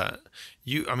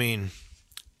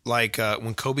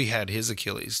 When Kobe had his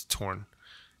Achilles torn,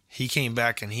 he came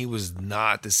back and he was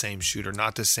not the same shooter,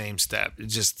 not the same step.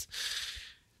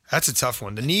 That's a tough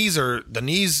one. The knees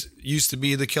used to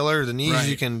be the killer. The knees, Right.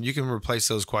 you can replace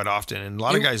those quite often, and a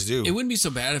lot of guys do. It wouldn't be so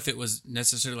bad if it was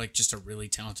necessarily like just a really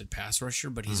talented pass rusher,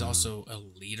 but he's also a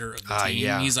leader of the team.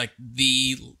 Yeah. He's like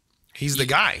He's the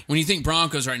guy. When you think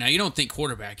Broncos right now, you don't think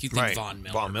quarterback, you think Right. Von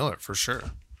Miller. Von Miller for sure.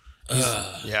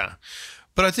 Yeah,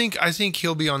 but I think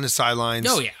he'll be on the sidelines.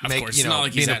 Oh yeah, of course. It's not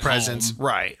like he's being a at presence, home.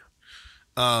 right?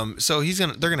 So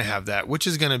they're gonna have that, which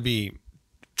is gonna be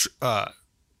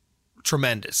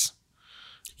tremendous.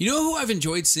 You know who I've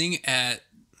enjoyed seeing at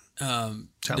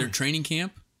their me. training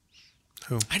camp?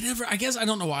 Who? I guess I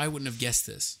don't know why I wouldn't have guessed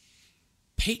this.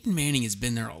 Peyton Manning has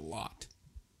been there a lot.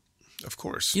 Of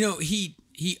course. You know, he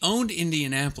owned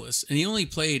Indianapolis and he only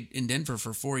played in Denver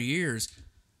for 4 years,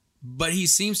 but he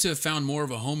seems to have found more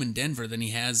of a home in Denver than he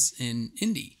has in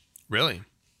Indy. Really?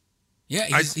 Yeah,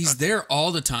 he's there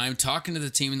all the time, talking to the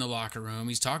team in the locker room.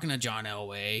 He's talking to John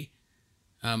Elway.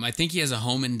 I think he has a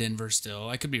home in Denver still.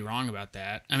 I could be wrong about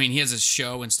that. I mean, he has a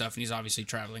show and stuff, and he's obviously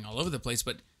traveling all over the place,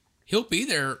 but he'll be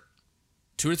there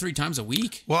 2 or 3 times a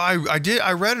week. Well,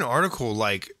 I read an article,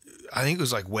 like, I think it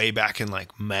was like way back in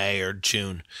like May or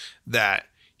June, that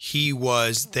he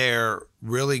was there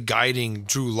really guiding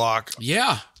Drew Lock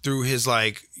through his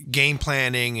like game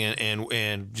planning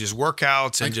and just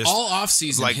workouts and like just all off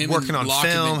season, like him working and on Locke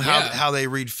have film, been- how they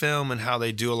read film and how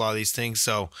they do a lot of these things.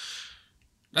 So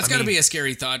That's got to be a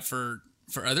scary thought for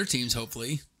other teams.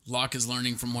 Hopefully, Locke is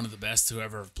learning from one of the best who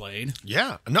ever have played.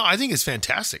 yeah, no, I think it's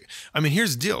fantastic. I mean,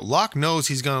 here's the deal: Locke knows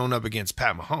he's going up against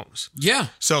Pat Mahomes. Yeah,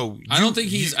 So I don't think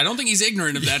he's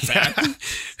ignorant of that fact.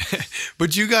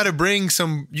 But you got to bring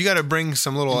some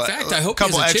little, In fact, I hope he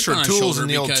couple has a chip extra on his tools shoulder in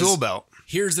the old because tool belt.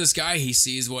 Here's this guy he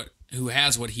sees who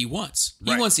has what he wants.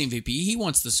 He Right. wants the MVP. He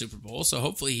wants the Super Bowl. So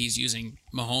hopefully he's using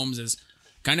Mahomes as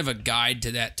kind of a guide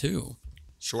to that too.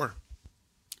 Sure.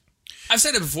 I've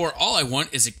said it before. All I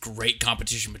want is a great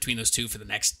competition between those two for the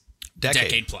next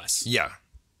decade plus. Yeah.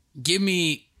 Give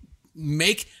me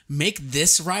make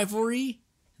this rivalry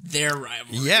their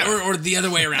rivalry. Yeah. Or the other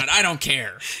way around. I don't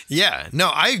care. Yeah. No,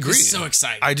 I agree. It's so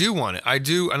exciting. I do want it. I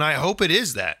do, and I hope it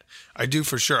is that. I do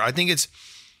for sure. I think it's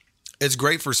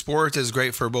great for sports. It's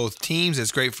great for both teams.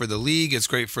 It's great for the league. It's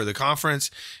great for the conference.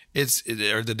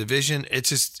 Or the division.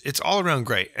 It's all around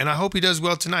great. And I hope he does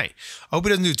well tonight. I hope he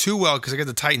doesn't do too well because I got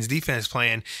the Titans defense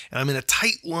playing, and I'm in a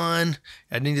tight one.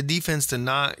 I need the defense to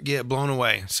not get blown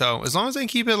away. So as long as they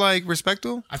keep it like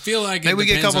respectable, I feel like maybe we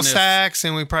get a couple sacks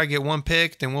and we probably get one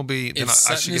pick, then we'll be. If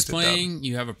Sutton is playing,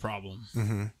 you have a problem.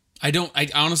 Mm-hmm. I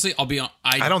honestly, I'll be on.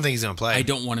 I don't think he's gonna play. I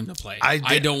don't want him to play.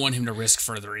 I don't want him to risk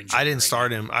further injury. I didn't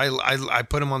start him. I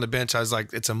put him on the bench. I was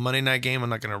like, it's a Monday night game. I'm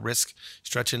not gonna risk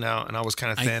stretching out. And I was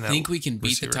kind of thin. I think we can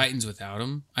beat the Titans without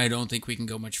him. I don't think we can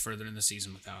go much further in the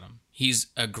season without him. He's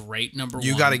a great number one.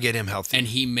 You got to get him healthy, and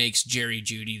he makes Jerry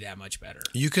Jeudy that much better.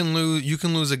 You can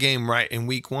lose a game right in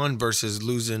week 1 versus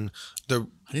losing the.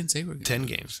 I didn't say we're 10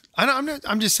 games.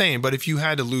 I'm just saying. But if you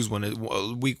had to lose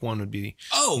one, week 1 would be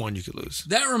one you could lose.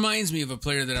 That reminds me of a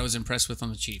player that I was impressed with on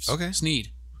the Chiefs. Okay, Snead.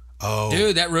 Oh,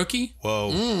 dude, that rookie.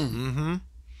 Whoa. Mm-hmm.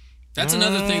 That's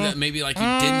another thing that maybe like you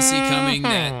didn't see coming.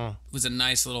 That was a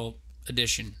nice little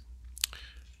addition.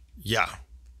 Yeah.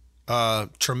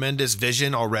 Tremendous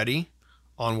vision already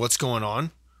on what's going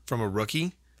on from a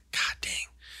rookie. God dang.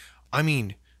 I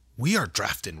mean, we are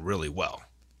drafting really well.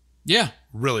 Yeah.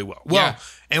 Really well. Well,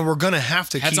 and we're going to have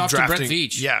to keep off drafting. To Brett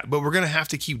Veach. Yeah, but we're going to have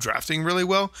to keep drafting really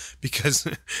well because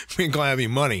we ain't going to have any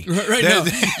money. Right now,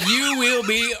 you will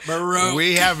be broke.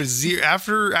 We have zero.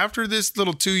 After this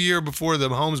little 2 year before the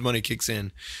Mahomes money kicks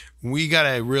in, we got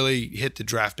to really hit the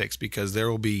draft picks because there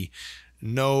will be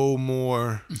no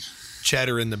more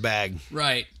cheddar in the bag.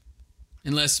 Right.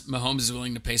 Unless Mahomes is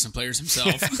willing to pay some players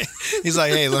himself. He's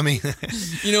like, hey, let me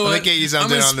get you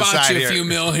something on the side here. I'm going to spot you a few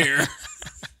mil here.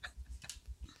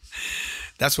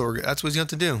 That's what he's going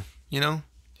to do. You know,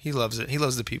 he loves it. He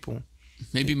loves the people.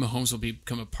 Maybe Mahomes will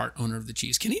become a part owner of the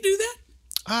Chiefs. Can he do that?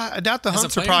 I doubt the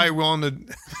Hunts are probably willing to.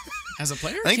 As a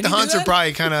player, I think the Hunts are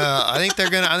probably kind of. I think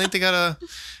they're gonna. I think they got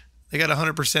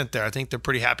 100% there. I think they're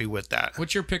pretty happy with that.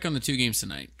 What's your pick on the 2 games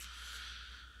tonight?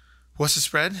 What's the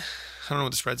spread? I don't know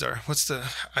what the spreads are.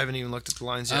 I haven't even looked at the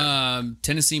lines yet.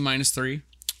 Tennessee -3,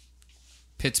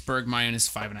 Pittsburgh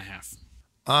 -5.5.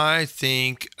 I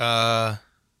think that's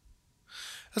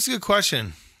a good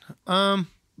question.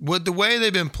 With the way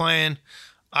they've been playing,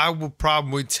 I will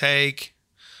probably take.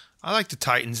 I like the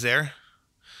Titans there,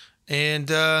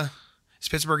 and is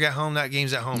Pittsburgh at home? That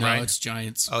game's at home, right? No, it's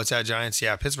Giants. Oh, it's at Giants.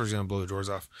 Yeah, Pittsburgh's gonna blow the doors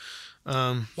off.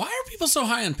 Why are people so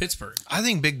high on Pittsburgh? I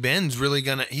think Big Ben's really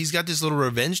gonna. He's got this little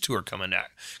revenge tour coming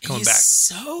back. He's back.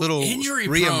 So little injury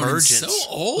reemergence. prone, so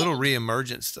old. Little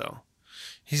reemergence though.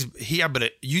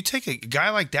 But you take a guy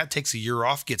like that, takes a year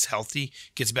off, gets healthy,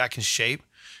 gets back in shape,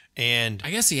 and I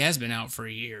guess he has been out for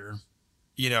a year.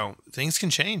 You know, things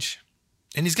can change.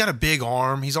 And he's got a big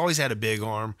arm. He's always had a big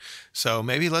arm. So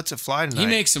maybe he lets it fly tonight. He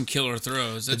makes some killer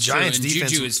throws. That's the Giants'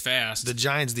 defense, Juju is fast. The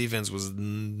Giants' defense was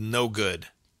no good.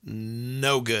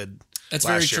 No good. That's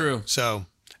very true. So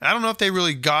I don't know if they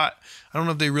really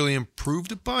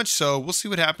improved a bunch. So we'll see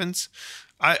what happens.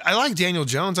 I like Daniel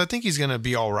Jones. I think he's going to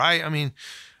be all right. I mean,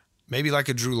 maybe like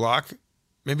a Drew Lock.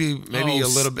 Maybe a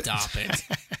little bit. Stop it.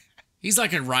 He's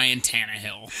like a Ryan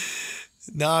Tannehill.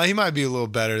 No, he might be a little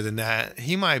better than that.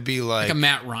 He might be like a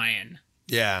Matt Ryan.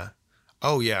 Yeah.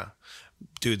 Oh, yeah.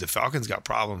 Dude, the Falcons got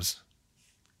problems.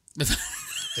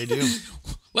 They do.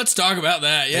 Let's talk about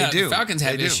that. Yeah, they do. The Falcons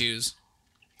have issues.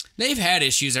 They've had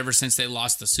issues ever since they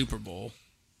lost the Super Bowl.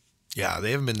 Yeah,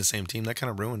 they haven't been the same team. That kind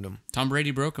of ruined them. Tom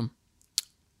Brady broke them.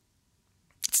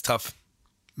 It's tough.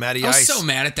 Matty Ice. I was so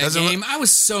mad at that game. I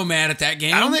was so mad at that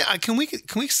game. I don't think.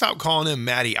 Can we stop calling him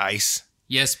Matty Ice?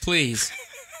 Yes, please.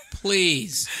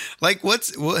 Please. Like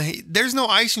there's no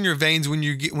ice in your veins when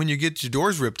you get your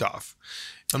doors ripped off.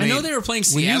 I know they were playing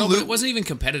Seattle, but it wasn't even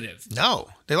competitive. No,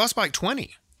 they lost by like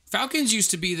 20. Falcons used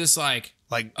to be this like,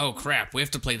 oh crap, we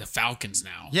have to play the Falcons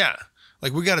now. Yeah,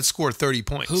 like we got to score 30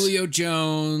 points. Julio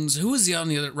Jones, who was on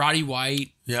the other? Roddy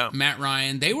White. Yeah, Matt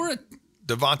Ryan. They were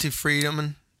Devontae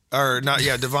Freeman, or not?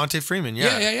 Yeah, Devontae Freeman.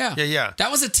 Yeah. That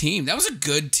was a team. That was a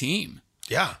good team.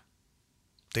 Yeah.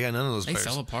 They got none of those players.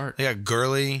 They fell apart. They got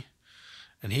Gurley,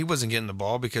 and he wasn't getting the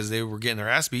ball because they were getting their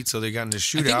ass beat, so they got into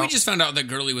shootout. I think we just found out that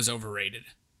Gurley was overrated.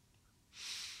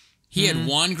 He had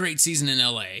one great season in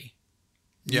L.A.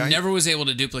 Yeah, never was able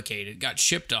to duplicate it. Got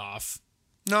shipped off.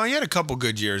 No, he had a couple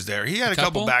good years there. He had a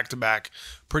couple back-to-back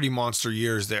pretty monster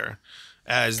years there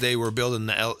as they were building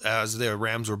as the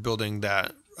Rams were building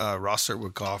that roster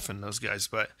with Goff and those guys.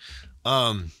 But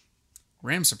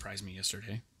Rams surprised me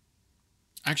yesterday.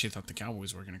 I actually thought the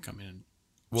Cowboys were going to come in and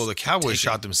Well, the Cowboys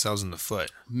shot themselves in the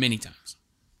foot. many times.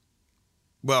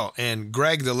 Well, and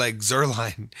Greg the Leg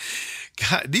Zerline.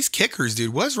 God, these kickers,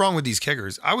 dude. What's wrong with these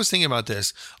kickers? I was thinking about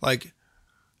this. Like,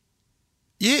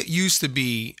 it used to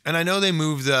be, and I know they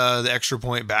moved the extra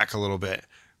point back a little bit,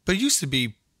 but it used to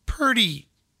be pretty.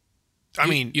 I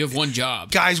mean, you have one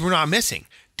job. Guys were not missing.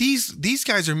 These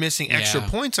guys are missing extra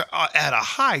points at a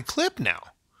high clip now.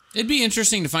 It'd be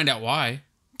interesting to find out why.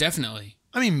 Definitely.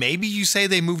 I mean, maybe you say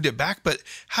they moved it back, but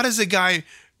how does a guy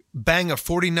bang a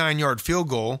 49-yard field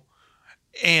goal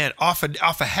and off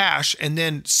a hash, and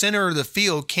then center of the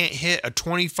field can't hit a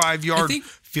 25-yard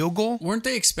field goal? Weren't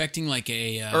they expecting like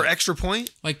or extra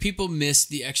point? Like people missed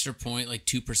the extra point like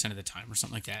 2% of the time or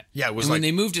something like that. Yeah, it was. And when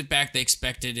they moved it back, they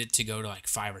expected it to go to like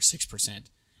 5 or 6%,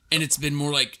 and it's been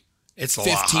more like it's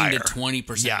 15 to 20%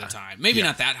 of the time. Maybe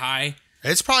not that high.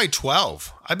 It's probably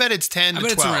 12. I bet it's 10 to 12.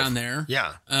 I bet it's around there.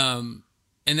 Yeah.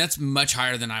 And that's much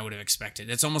higher than I would have expected.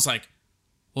 It's almost like,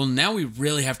 well, now we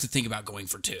really have to think about going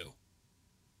for 2.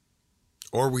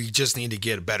 Or we just need to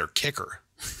get a better kicker.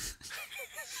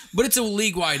 But it's a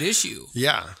league-wide issue.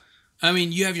 Yeah. I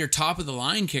mean, you have your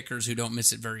top-of-the-line kickers who don't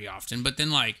miss it very often, but then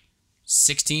like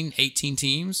 16, 18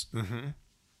 teams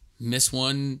miss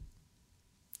one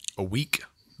a week.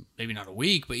 Maybe not a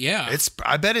week, but yeah.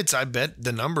 I bet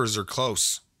the numbers are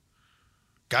close.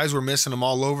 Guys were missing them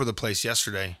all over the place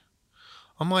yesterday.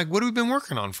 I'm like, what have we been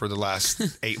working on for the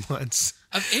last 8 months?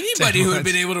 Of anybody who had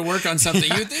been able to work on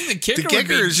something, you'd think the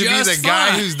kicker should be the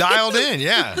guy who's dialed in.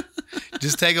 Yeah.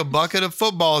 Just take a bucket of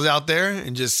footballs out there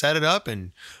and just set it up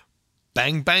and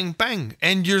bang, bang, bang.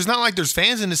 And it's not like there's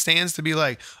fans in the stands to be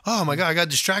like, oh my God, I got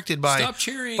distracted by stop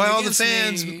cheering by all the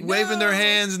fans waving their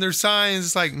hands and their signs.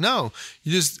 It's like, no,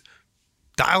 you just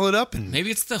dial it up. And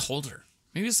maybe it's the holder.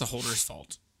 Maybe it's the holder's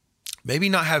fault. Maybe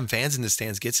not having fans in the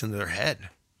stands gets into their head.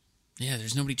 Yeah,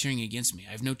 there's nobody cheering against me.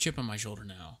 I have no chip on my shoulder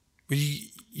now.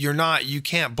 You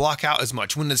can't block out as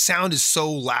much. When the sound is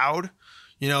so loud,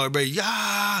 everybody,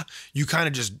 you kind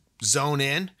of just zone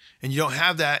in, and you don't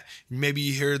have that. Maybe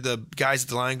you hear the guys at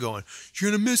the line going,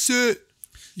 you're going to miss it.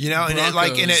 You know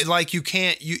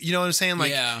can't, you know what I'm saying?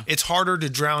 Like, It's harder to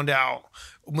drown out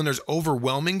when there's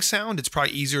overwhelming sound. It's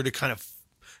probably easier to kind of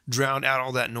drown out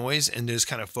all that noise and just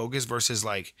kind of focus versus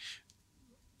like,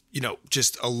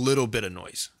 just a little bit of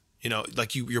noise.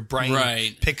 Like your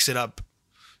brain picks it up.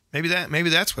 Maybe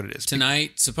that's what it is.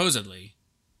 Tonight, supposedly,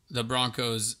 the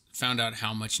Broncos found out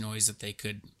how much noise that they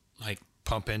could like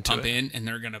pump in, and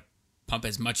they're gonna pump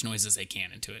as much noise as they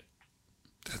can into it.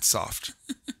 That's soft.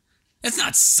 That's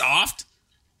not soft.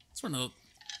 It's one of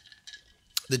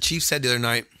the Chiefs said the other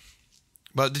night,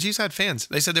 but the Chiefs had fans.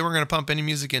 They said they weren't gonna pump any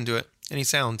music into it, any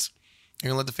sounds. They're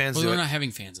gonna let the fans do it. They're not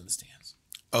having fans in the stands.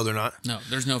 Oh, they're not? No,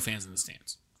 there's no fans in the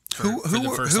stands. Who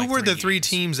were the 3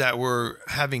 teams that were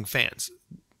having fans?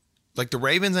 Like the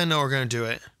Ravens, I know are going to do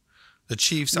it. The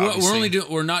Chiefs, obviously.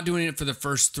 We're not doing it for the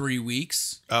first 3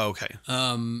 weeks. Oh, okay.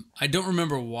 I don't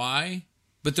remember why,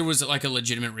 but there was like a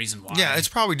legitimate reason why. Yeah, it's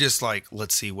probably just like,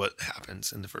 let's see what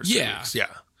happens in the first 3 weeks. Yeah.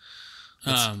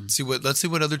 Let's see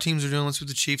what other teams are doing. Let's see what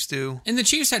the Chiefs do. And the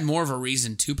Chiefs had more of a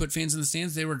reason to put fans in the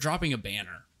stands. They were dropping a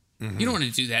banner. Mm-hmm. You don't want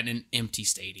to do that in an empty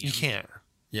stadium. You can't.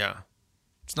 Yeah.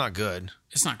 It's not good.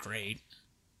 It's not great.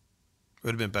 It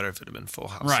would have been better if it had been full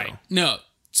house. Right. So. No.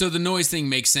 So the noise thing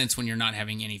makes sense when you're not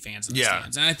having any fans in the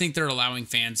stands. And I think they're allowing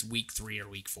fans week 3 or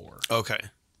week 4. Okay.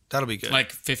 That'll be good.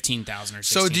 Like 15,000 or 16,000.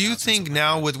 So do you think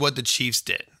now with what the Chiefs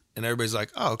did, and everybody's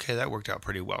like, oh, okay, that worked out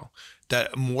pretty well,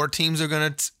 that more teams are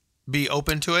going to be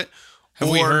open to it? Have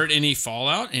we heard any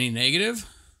fallout, any negative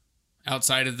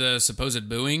outside of the supposed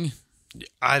booing?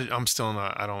 I'm still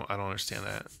not. I don't understand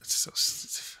that. It's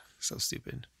so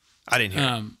stupid. I didn't hear it.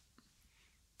 I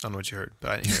don't know what you heard,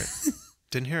 but I didn't hear it.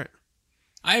 Didn't hear it.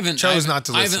 I haven't not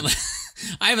to listen.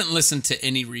 I haven't listened to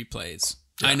any replays.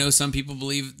 Yeah. I know some people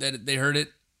believe that they heard it,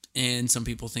 and some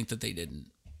people think that they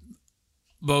didn't.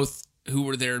 Both who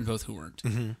were there and both who weren't.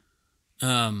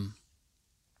 Mm-hmm.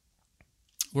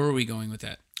 Where are we going with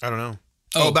that? I don't know.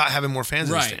 Oh, about having more fans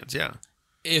in the stands. Yeah.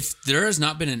 If there has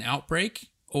not been an outbreak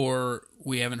or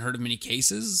we haven't heard of many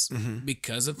cases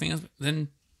because of fans, then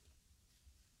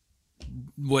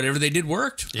whatever they did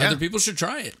worked. Yeah. Other people should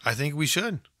try it. I think we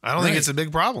should. I don't think it's a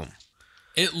big problem.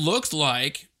 It looked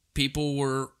like people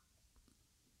were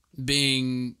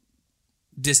being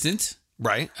distant.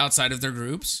 Right. Outside of their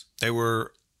groups. They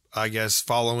were, I guess,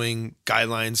 following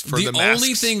guidelines for the masks. The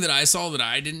only thing that I saw that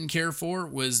I didn't care for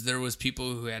was there was people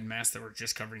who had masks that were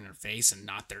just covering their face and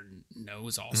not their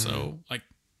nose also. Mm-hmm. Like,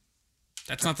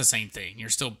 that's not the same thing. You're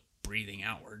still breathing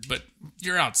outward, but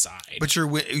you're outside. But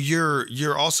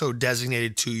you're also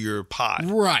designated to your pod.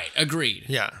 Right. Agreed.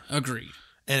 Yeah. Agreed.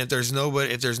 And if there's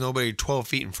nobody 12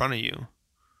 feet in front of you,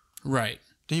 Right.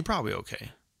 then you're probably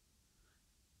okay.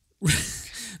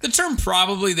 The term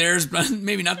 "probably" there's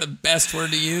maybe not the best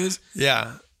word to use.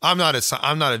 Yeah, I'm not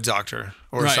a doctor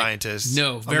or a Right. scientist.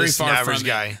 No, I'm very just far an average from it.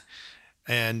 guy.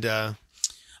 And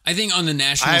I think on the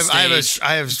national stage,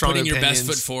 I have strong putting your best opinions.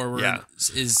 foot forward Yeah.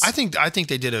 is. I think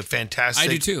they did a fantastic I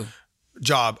do too.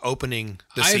 job opening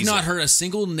the I have season. not heard a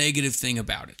single negative thing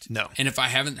about it. No. And if I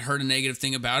haven't heard a negative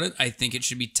thing about it, I think it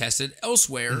should be tested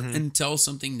elsewhere until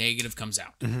something negative comes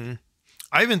out.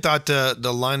 I even thought the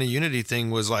line of unity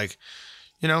thing was like,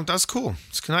 that's cool.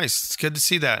 It's nice. It's good to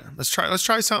see that. Let's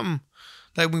try something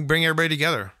that we bring everybody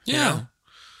together. you Yeah. know?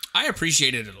 I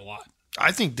appreciated it a lot.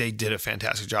 I think they did a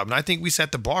fantastic job, and I think we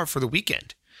set the bar for the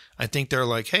weekend. I think they're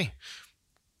like, hey,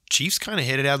 Chiefs kind of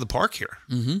hit it out of the park here.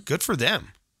 Good for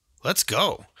them. Let's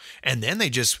go. And then they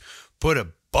just put a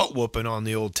butt whooping on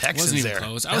the old It Texans wasn't even there.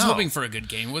 close. I was No. hoping for a good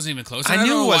game. It wasn't even close. I don't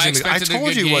knew know it why wasn't. I expected a told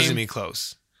good you it game. wasn't gonna be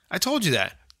close. I told you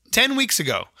that 10 weeks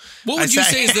ago. What would you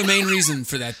say is the main reason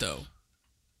for that, though?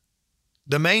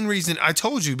 The main reason I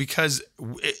told you because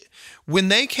when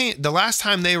they came, the last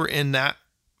time they were in that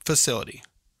facility,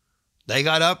 they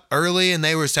got up early and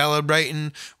they were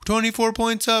celebrating 24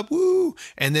 points up, woo!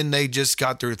 And then they just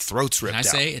got their throats ripped Can I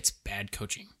out. say it's bad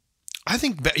coaching? I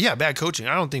think, bad coaching.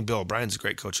 I don't think Bill O'Brien's a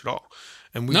great coach at all.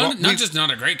 And Not just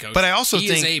not a great coach, but I also he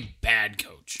think- is a bad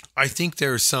coach. I think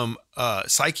there's some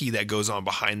psyche that goes on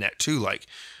behind that too. Like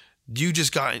you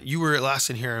were last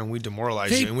in here and we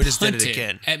demoralized you, and we just did it punted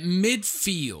again. at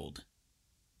midfield.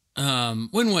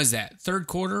 When was that? Third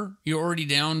quarter? You're already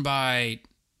down by.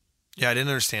 Yeah, I didn't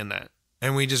understand that,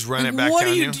 and we just run it back What down.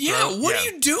 are you? you? Yeah, Bro? what are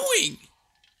you doing?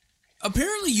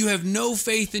 Apparently, you have no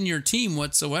faith in your team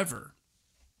whatsoever.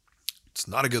 It's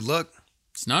not a good look.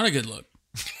 It's not a good look.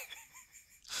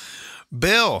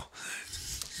 Bill,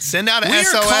 send out an We are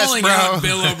SOS, calling bro. out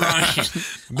Bill O'Brien.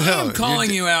 Bill, I'm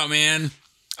calling you out, man.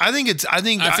 I think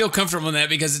I feel comfortable in that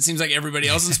because it seems like everybody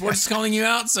else in sports is calling you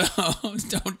out. So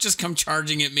don't just come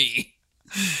charging at me.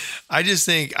 I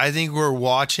think we're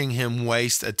watching him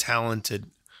waste a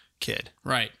talented kid,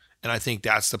 Right. and I think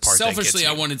that's the part. Selfishly, that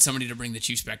I gets me. wanted somebody to bring the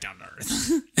Chiefs back down to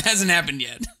earth. It hasn't happened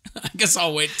yet. I guess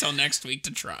I'll wait till next week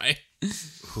to try.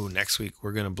 Who next week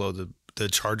we're gonna blow the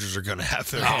Chargers are gonna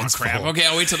have their Oh hands crap! full. Okay,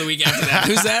 I'll wait till the week after that.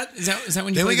 Who's that? Is that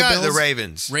when you Then play we got the the Bills?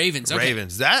 Ravens. Ravens. Okay.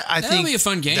 Ravens. That'll That'll be a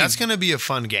fun game. That's gonna be a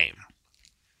fun game.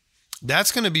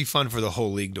 That's gonna be fun for the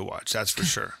whole league to watch. That's for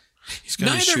sure. It's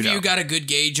gonna be Neither of you shootout. got a good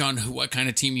gauge on what kind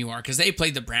of team you are because they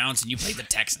played the Browns and you played the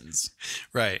Texans.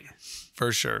 Right,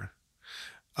 for sure.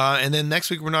 And then next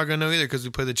week we're not gonna know either because we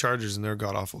play the Chargers and they're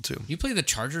god awful too. You play the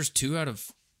Chargers 2 out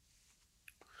of.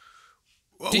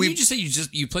 Well, Didn't you just say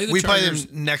you play the we play Chargers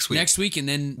them next week. next week and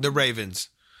then The Ravens.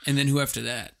 who after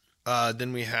that?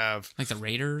 Then we have Like the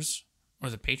Raiders or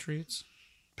the Patriots?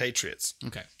 Patriots,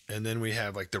 Okay. and then we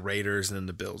have like the Raiders and then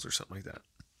the Bills or something like that.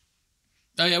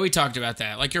 Oh yeah, we talked about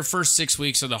that. Like your first 6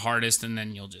 weeks are the hardest, and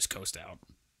then you'll just coast out.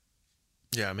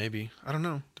 Yeah, maybe. I don't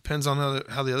know. Depends on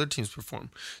how the other teams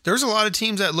perform. There's a lot of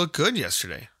teams that look good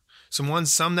yesterday.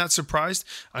 Some that surprised.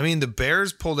 I mean, the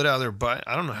Bears pulled it out of their butt.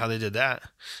 I don't know how they did that.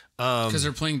 Because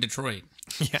they're playing Detroit.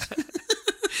 Yeah.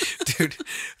 Dude,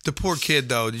 the poor kid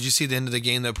though. Did you see the end of the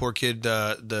game? That poor kid,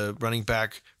 the running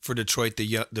back for Detroit,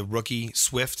 the rookie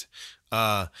Swift,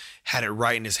 had it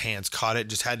right in his hands, caught it,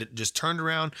 just turned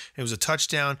around. It was a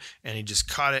touchdown, and he just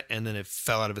caught it, and then it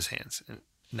fell out of his hands, and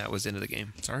that was the end of the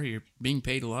game. Sorry, you're being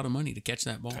paid a lot of money to catch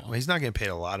that ball. Well, he's not getting paid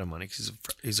a lot of money because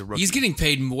he's a rookie. He's getting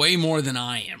paid way more than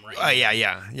I am right now.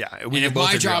 Yeah. And can if both my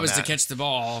agree job on is to that. catch the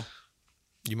ball,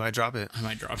 You might drop it. I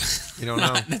might drop it. You don't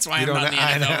know. That's why You I'm don't not in the know.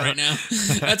 I NFL know. right now.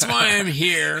 That's why I'm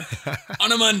here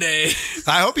on a Monday.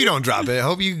 I hope you don't drop it. I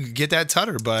hope you get that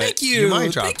tutter, but Thank you. you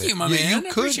might drop Thank it. you, my You man. I could.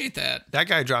 appreciate that. That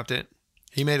guy dropped it.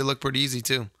 He made it look pretty easy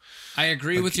too. I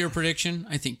agree with your prediction.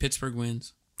 I think Pittsburgh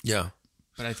wins, Yeah.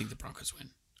 but I think the Broncos win.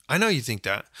 I know you think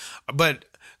that, but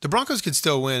the Broncos could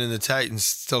still win, and the Titans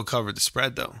still cover the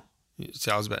spread, though.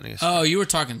 So I was betting against. Oh, you were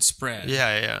talking spread.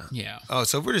 Yeah. Yeah. Oh,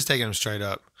 so if we're just taking them straight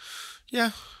up,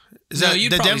 yeah. Is No, that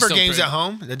you'd the probably Denver still game's predict- at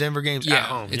home? The Denver game's Yeah, at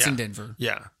home. it's yeah. in Denver.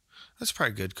 Yeah, that's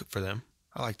probably good for them.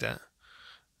 I like that.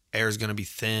 Air is gonna be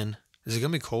thin. Is it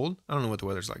gonna be cold? I don't know what the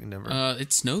weather's like in Denver.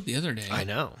 It snowed the other day. I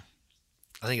know.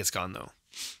 I think it's gone though.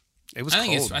 It was I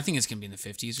think cold. I think it's gonna be in the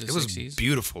 50s or It was 60s.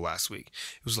 beautiful last week.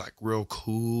 It was like real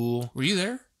cool. Were you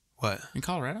there What? in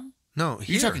Colorado? No,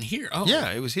 here. You're talking here. Oh,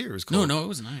 Yeah, it was here. It was cold. No, it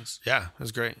was nice. Yeah, it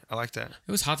was great. I like that.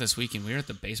 It was hot this weekend. We were at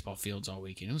the baseball fields all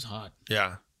weekend. It was hot.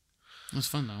 Yeah, It was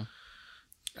fun though.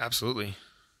 absolutely.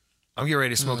 I'm getting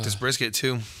ready to smoke this brisket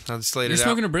too. I'll slate You're it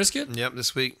smoking out. a brisket? Yep,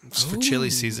 this week. It's for chili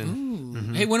season.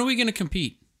 Ooh. Hey, when are we gonna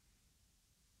compete?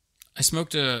 I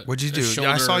smoked a. What'd you a do? Shoulder,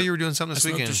 I saw you were doing something I this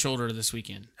smoked weekend. a shoulder this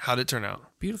weekend. How'd it turn out?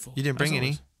 Beautiful. You didn't bring as any.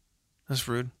 always. That's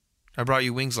rude. I brought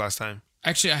you wings last time.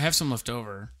 Actually, I have some left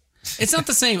over. It's not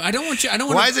the same. I don't want you. I don't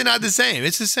want. Why is it not the same?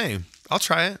 It's the same. I'll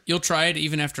try it. You'll try it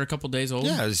even after a couple days old.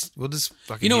 Yeah, we'll just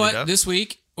fucking. You know heat what? it up. This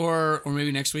week or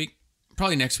maybe next week.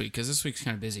 Probably next week because this week's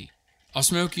kind of busy. I'll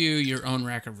smoke you your own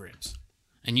rack of ribs,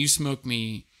 and you smoke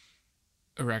me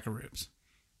a rack of ribs.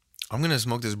 I'm gonna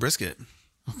smoke this brisket.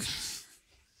 Okay.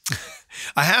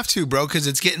 I have to, bro, because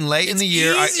it's getting late in the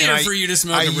year. Easier for you to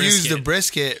smoke I a brisket. use the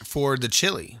brisket for the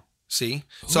chili. See,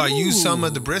 so I use some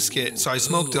of the brisket. So I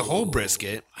smoke the whole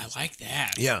brisket. I like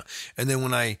that. Yeah, and then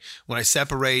when I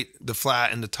separate the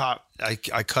flat and the top, I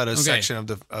cut a section of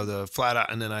the flat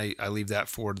out, and then I leave that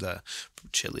for the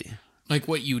chili. Like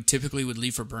what you typically would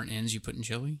leave for burnt ends, you put in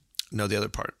chili? No, the other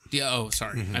part. Yeah. Oh,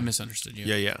 sorry, I misunderstood you.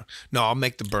 Yeah. No, I'll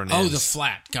make the burnt Oh, ends. the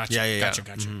flat. Gotcha. Yeah. Gotcha.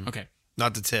 Okay.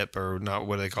 Not the tip, or not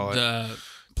what do they call it? The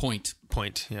point.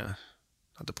 Point. Yeah,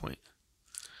 not the point.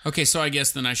 Okay, so I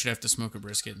guess then I should have to smoke a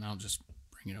brisket, and I'll just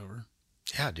bring it over.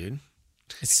 Yeah, dude.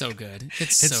 It's so good.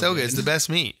 It's so good. It's the best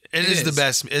meat. It is the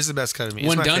best. It's the best cut of meat.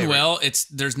 When it's my done favorite. well,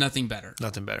 there's nothing better.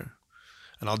 Nothing better.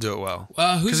 And I'll do it well.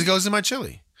 Who's Because it goes in my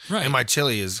chili. right? And my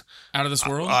chili is Out of this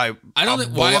world. I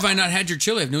don't. Why have I not had your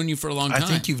chili? I've known you for a long time.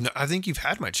 I think you've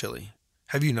had my chili.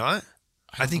 Have you not?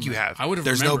 I think you have. I would have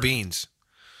There's remembered. no beans.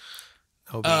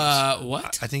 No beans.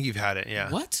 What? I think you've had it.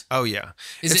 Yeah. What? Oh yeah.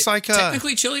 Is it's it like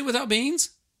technically chili without beans?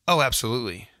 Oh,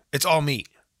 absolutely. It's all meat.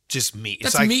 Just meat.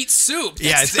 That's it's like meat soup.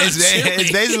 Yeah, That's not chili.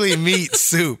 it's basically meat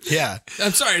soup. Yeah.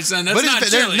 I'm sorry, son. That's But not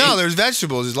there's, chili. there's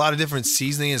vegetables. There's a lot of different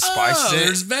seasoning and spices in it.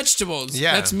 There's vegetables.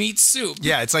 Yeah. That's meat soup.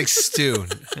 Yeah, it's like stew.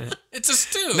 It's a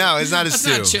stew. No, it's not a That's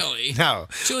stew. not chili. No,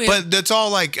 Chili but that's all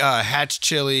like hatch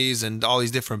chilies and all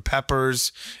these different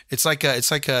peppers. It's like a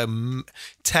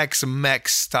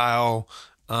Tex-Mex style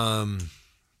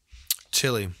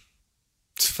chili.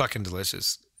 It's fucking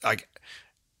delicious. Like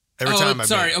every time I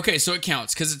sorry. Okay, so it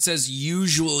counts because it says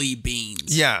usually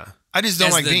beans. Yeah, I just don't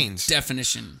as like the beans.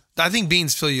 Definition. I think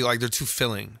beans fill you like they're too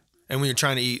filling, and when you're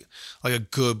trying to eat like a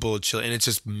good bowl of chili, and it's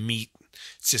just meat.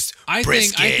 It's just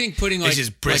brisket. I think putting like, it's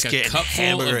just brisket like a and cupful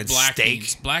hamburger of and black steak.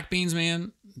 beans. Black beans,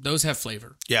 man, those have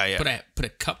flavor. Yeah. Put a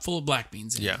cupful of black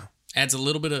beans in. Yeah. Adds a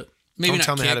little bit of maybe Don't not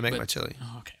tell me how kick, to make but- my chili.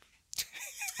 Oh, okay.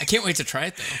 I can't wait to try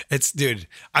it though. It's dude.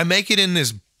 I make it in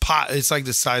this pot. It's like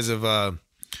the size of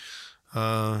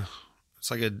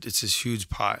it's this huge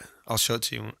pot. I'll show it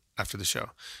to you after the show.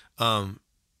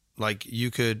 Like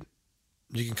you can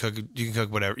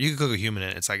cook whatever. You can cook a human in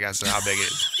it. It's like that's how big it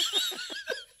is.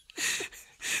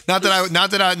 Not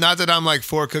that I'm like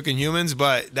for cooking humans,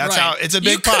 but that's Right. how it's a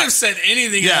big You pot. could have said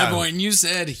anything Yeah. at that point, and you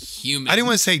said human. I didn't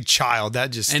want to say child.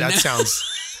 That And now- sounds.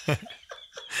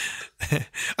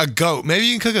 A goat. Maybe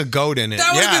you can cook a goat in it.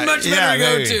 That would have been much better to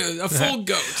go maybe. to a full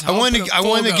goat. I wanted I'll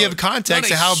put a to full give goat,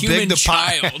 context not to a how big human the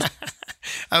pot. child.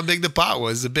 How big the pot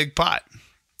was. It's a big pot.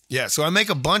 Yeah, so I make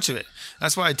a bunch of it.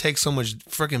 That's why I take so much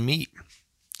freaking meat.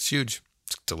 It's huge.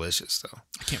 It's delicious though.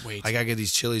 I can't wait. I gotta get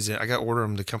these chilies in. I gotta order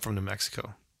them to come from New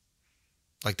Mexico.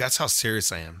 Like that's how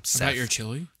serious I am. About Seth. your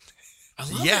chili? I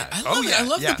love Yeah. it. I Oh, love it. yeah, I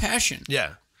love yeah. the passion.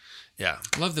 Yeah. Yeah.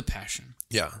 I love the passion.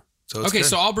 Yeah. So it's Okay, good.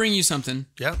 so I'll bring you something,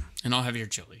 yeah. and I'll have your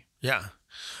chili, Yeah.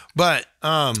 But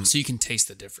so you can taste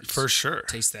the difference. for sure.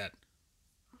 Taste that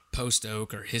post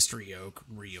oak or history oak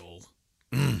real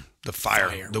The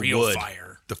fire, the real wood,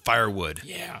 fire. the firewood.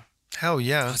 Yeah, Hell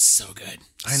yeah. that's so good.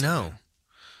 I know.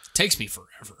 Takes me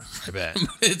forever. I bet.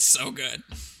 It's so good.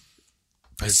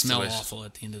 I It's smell delicious. awful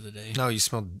at the end of the day. No, you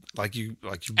smell like you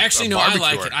Actually, a no, I like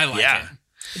barbecuer. it. I like yeah. it.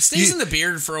 It stays You- in the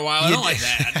beard for a while. I you don't like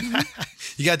that.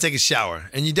 You got to take a shower,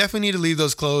 and you definitely need to leave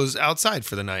those clothes outside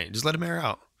for the night. Just let them air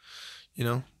out. You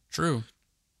know, True.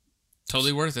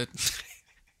 Totally worth it.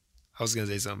 I was gonna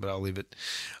say something, but I'll leave it.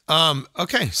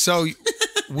 Okay, so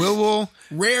we'll.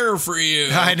 Rare for you.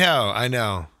 I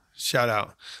know. Shout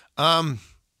out.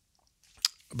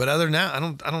 But other than that, I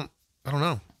don't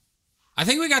know. I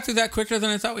think we got through that quicker than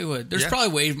I thought we would. There's Yeah. probably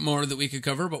way more that we could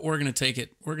cover, but we're gonna take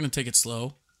it. We're gonna take it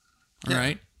slow. All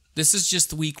right. This is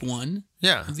just week 1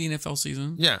 Yeah, of the NFL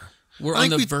season. yeah. We're I on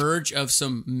the think verge of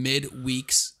some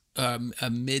mid-weeks, a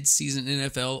mid-season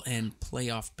NFL and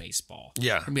playoff baseball.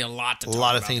 Yeah. There's gonna be a lot to A talk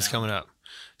lot of about things now. coming up.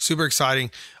 Super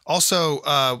exciting. Also,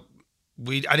 I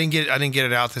didn't get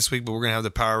it out this week, but we're gonna have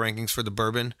the power rankings for the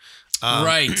bourbon.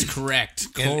 Right. Correct.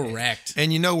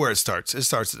 And you know where it starts. It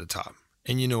starts at the top.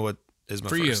 And you know what is my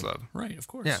For first you. love. Right. Of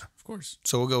course. Yeah. Of course.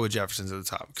 So we'll go with Jefferson's at the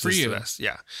top. 'Cause For it's you. the best.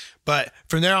 Yeah. But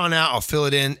from there on out, I'll fill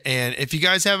it in. And if you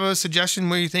guys have a suggestion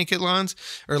where you think it lands,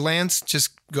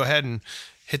 just go ahead and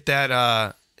hit that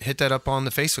up on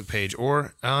the Facebook page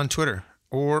or on Twitter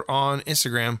or on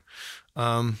Instagram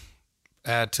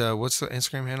at what's the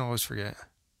Instagram handle? I always forget.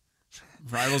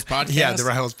 Rivals Podcast? Yeah, the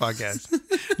Rivals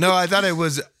Podcast. No, I thought it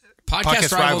was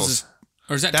Podcast Rivals.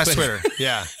 Or is that That's Twitter?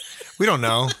 Yeah. We don't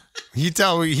know. He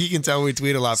can tell we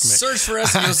tweet a lot from it. Search for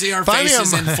us and you'll see our Find me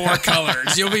faces on in 4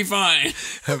 colors. You'll be fine.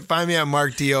 Find me at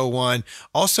MarkDO1.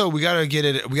 Also, we gotta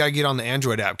get on the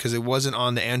Android app because it wasn't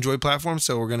on the Android platform,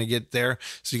 so we're gonna get there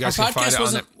so you guys Our can find podcast it on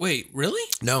wasn't. it. Wait, really?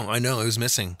 No, I know it was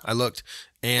missing. I looked,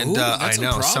 and Ooh, I that's a know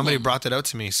problem. somebody brought that out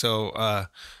to me. So,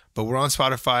 but we're on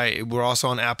Spotify. We're also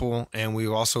on Apple, and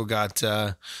we've also got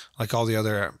like all the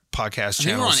other podcast I think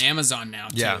we're channels. on Amazon now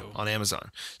too. Yeah, on Amazon.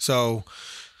 So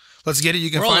let's get it. You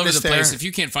can We're all find over us the there. place. If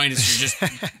you can't find us,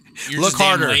 you're Look just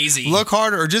damn harder. lazy. Look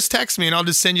harder, or just text me and I'll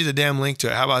just send you the damn link to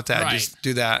it. How about that? Right. Just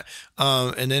do that.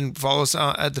 And then follow us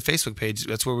at the Facebook page.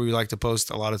 That's where we like to post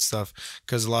a lot of stuff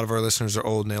because a lot of our listeners are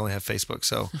old and they only have Facebook.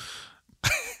 So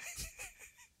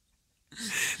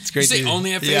it's great. You say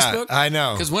only have Facebook? Yeah, I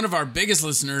know. Because one of our biggest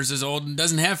listeners is old and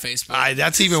doesn't have Facebook.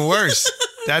 That's even worse.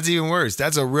 That's even worse.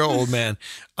 That's a real old man.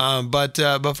 But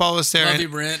follow us there. Love and- you,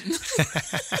 Brent.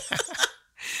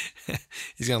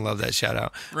 He's gonna love that shout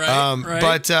out. Right, right.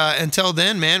 But until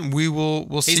then, man,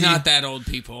 we'll see. He's not that old,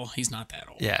 people. He's not that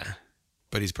old. Yeah,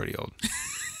 but he's pretty old.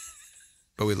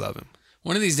 But we love him.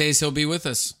 One of these days, he'll be with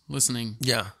us, listening.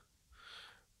 Yeah.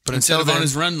 But Instead until of then, on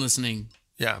his run, listening.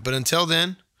 yeah. But until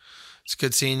then, it's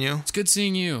good seeing you, It's good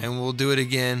seeing you. and we'll do it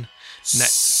again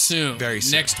soon. very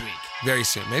soon. Next week. very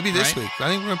soon. Maybe this Right. week. I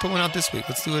think we're gonna put one out this week.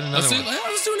 Let's do it another Let's do one. another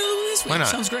one this week. Why not?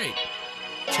 Sounds great.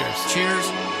 Cheers. Cheers.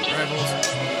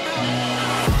 Rivals.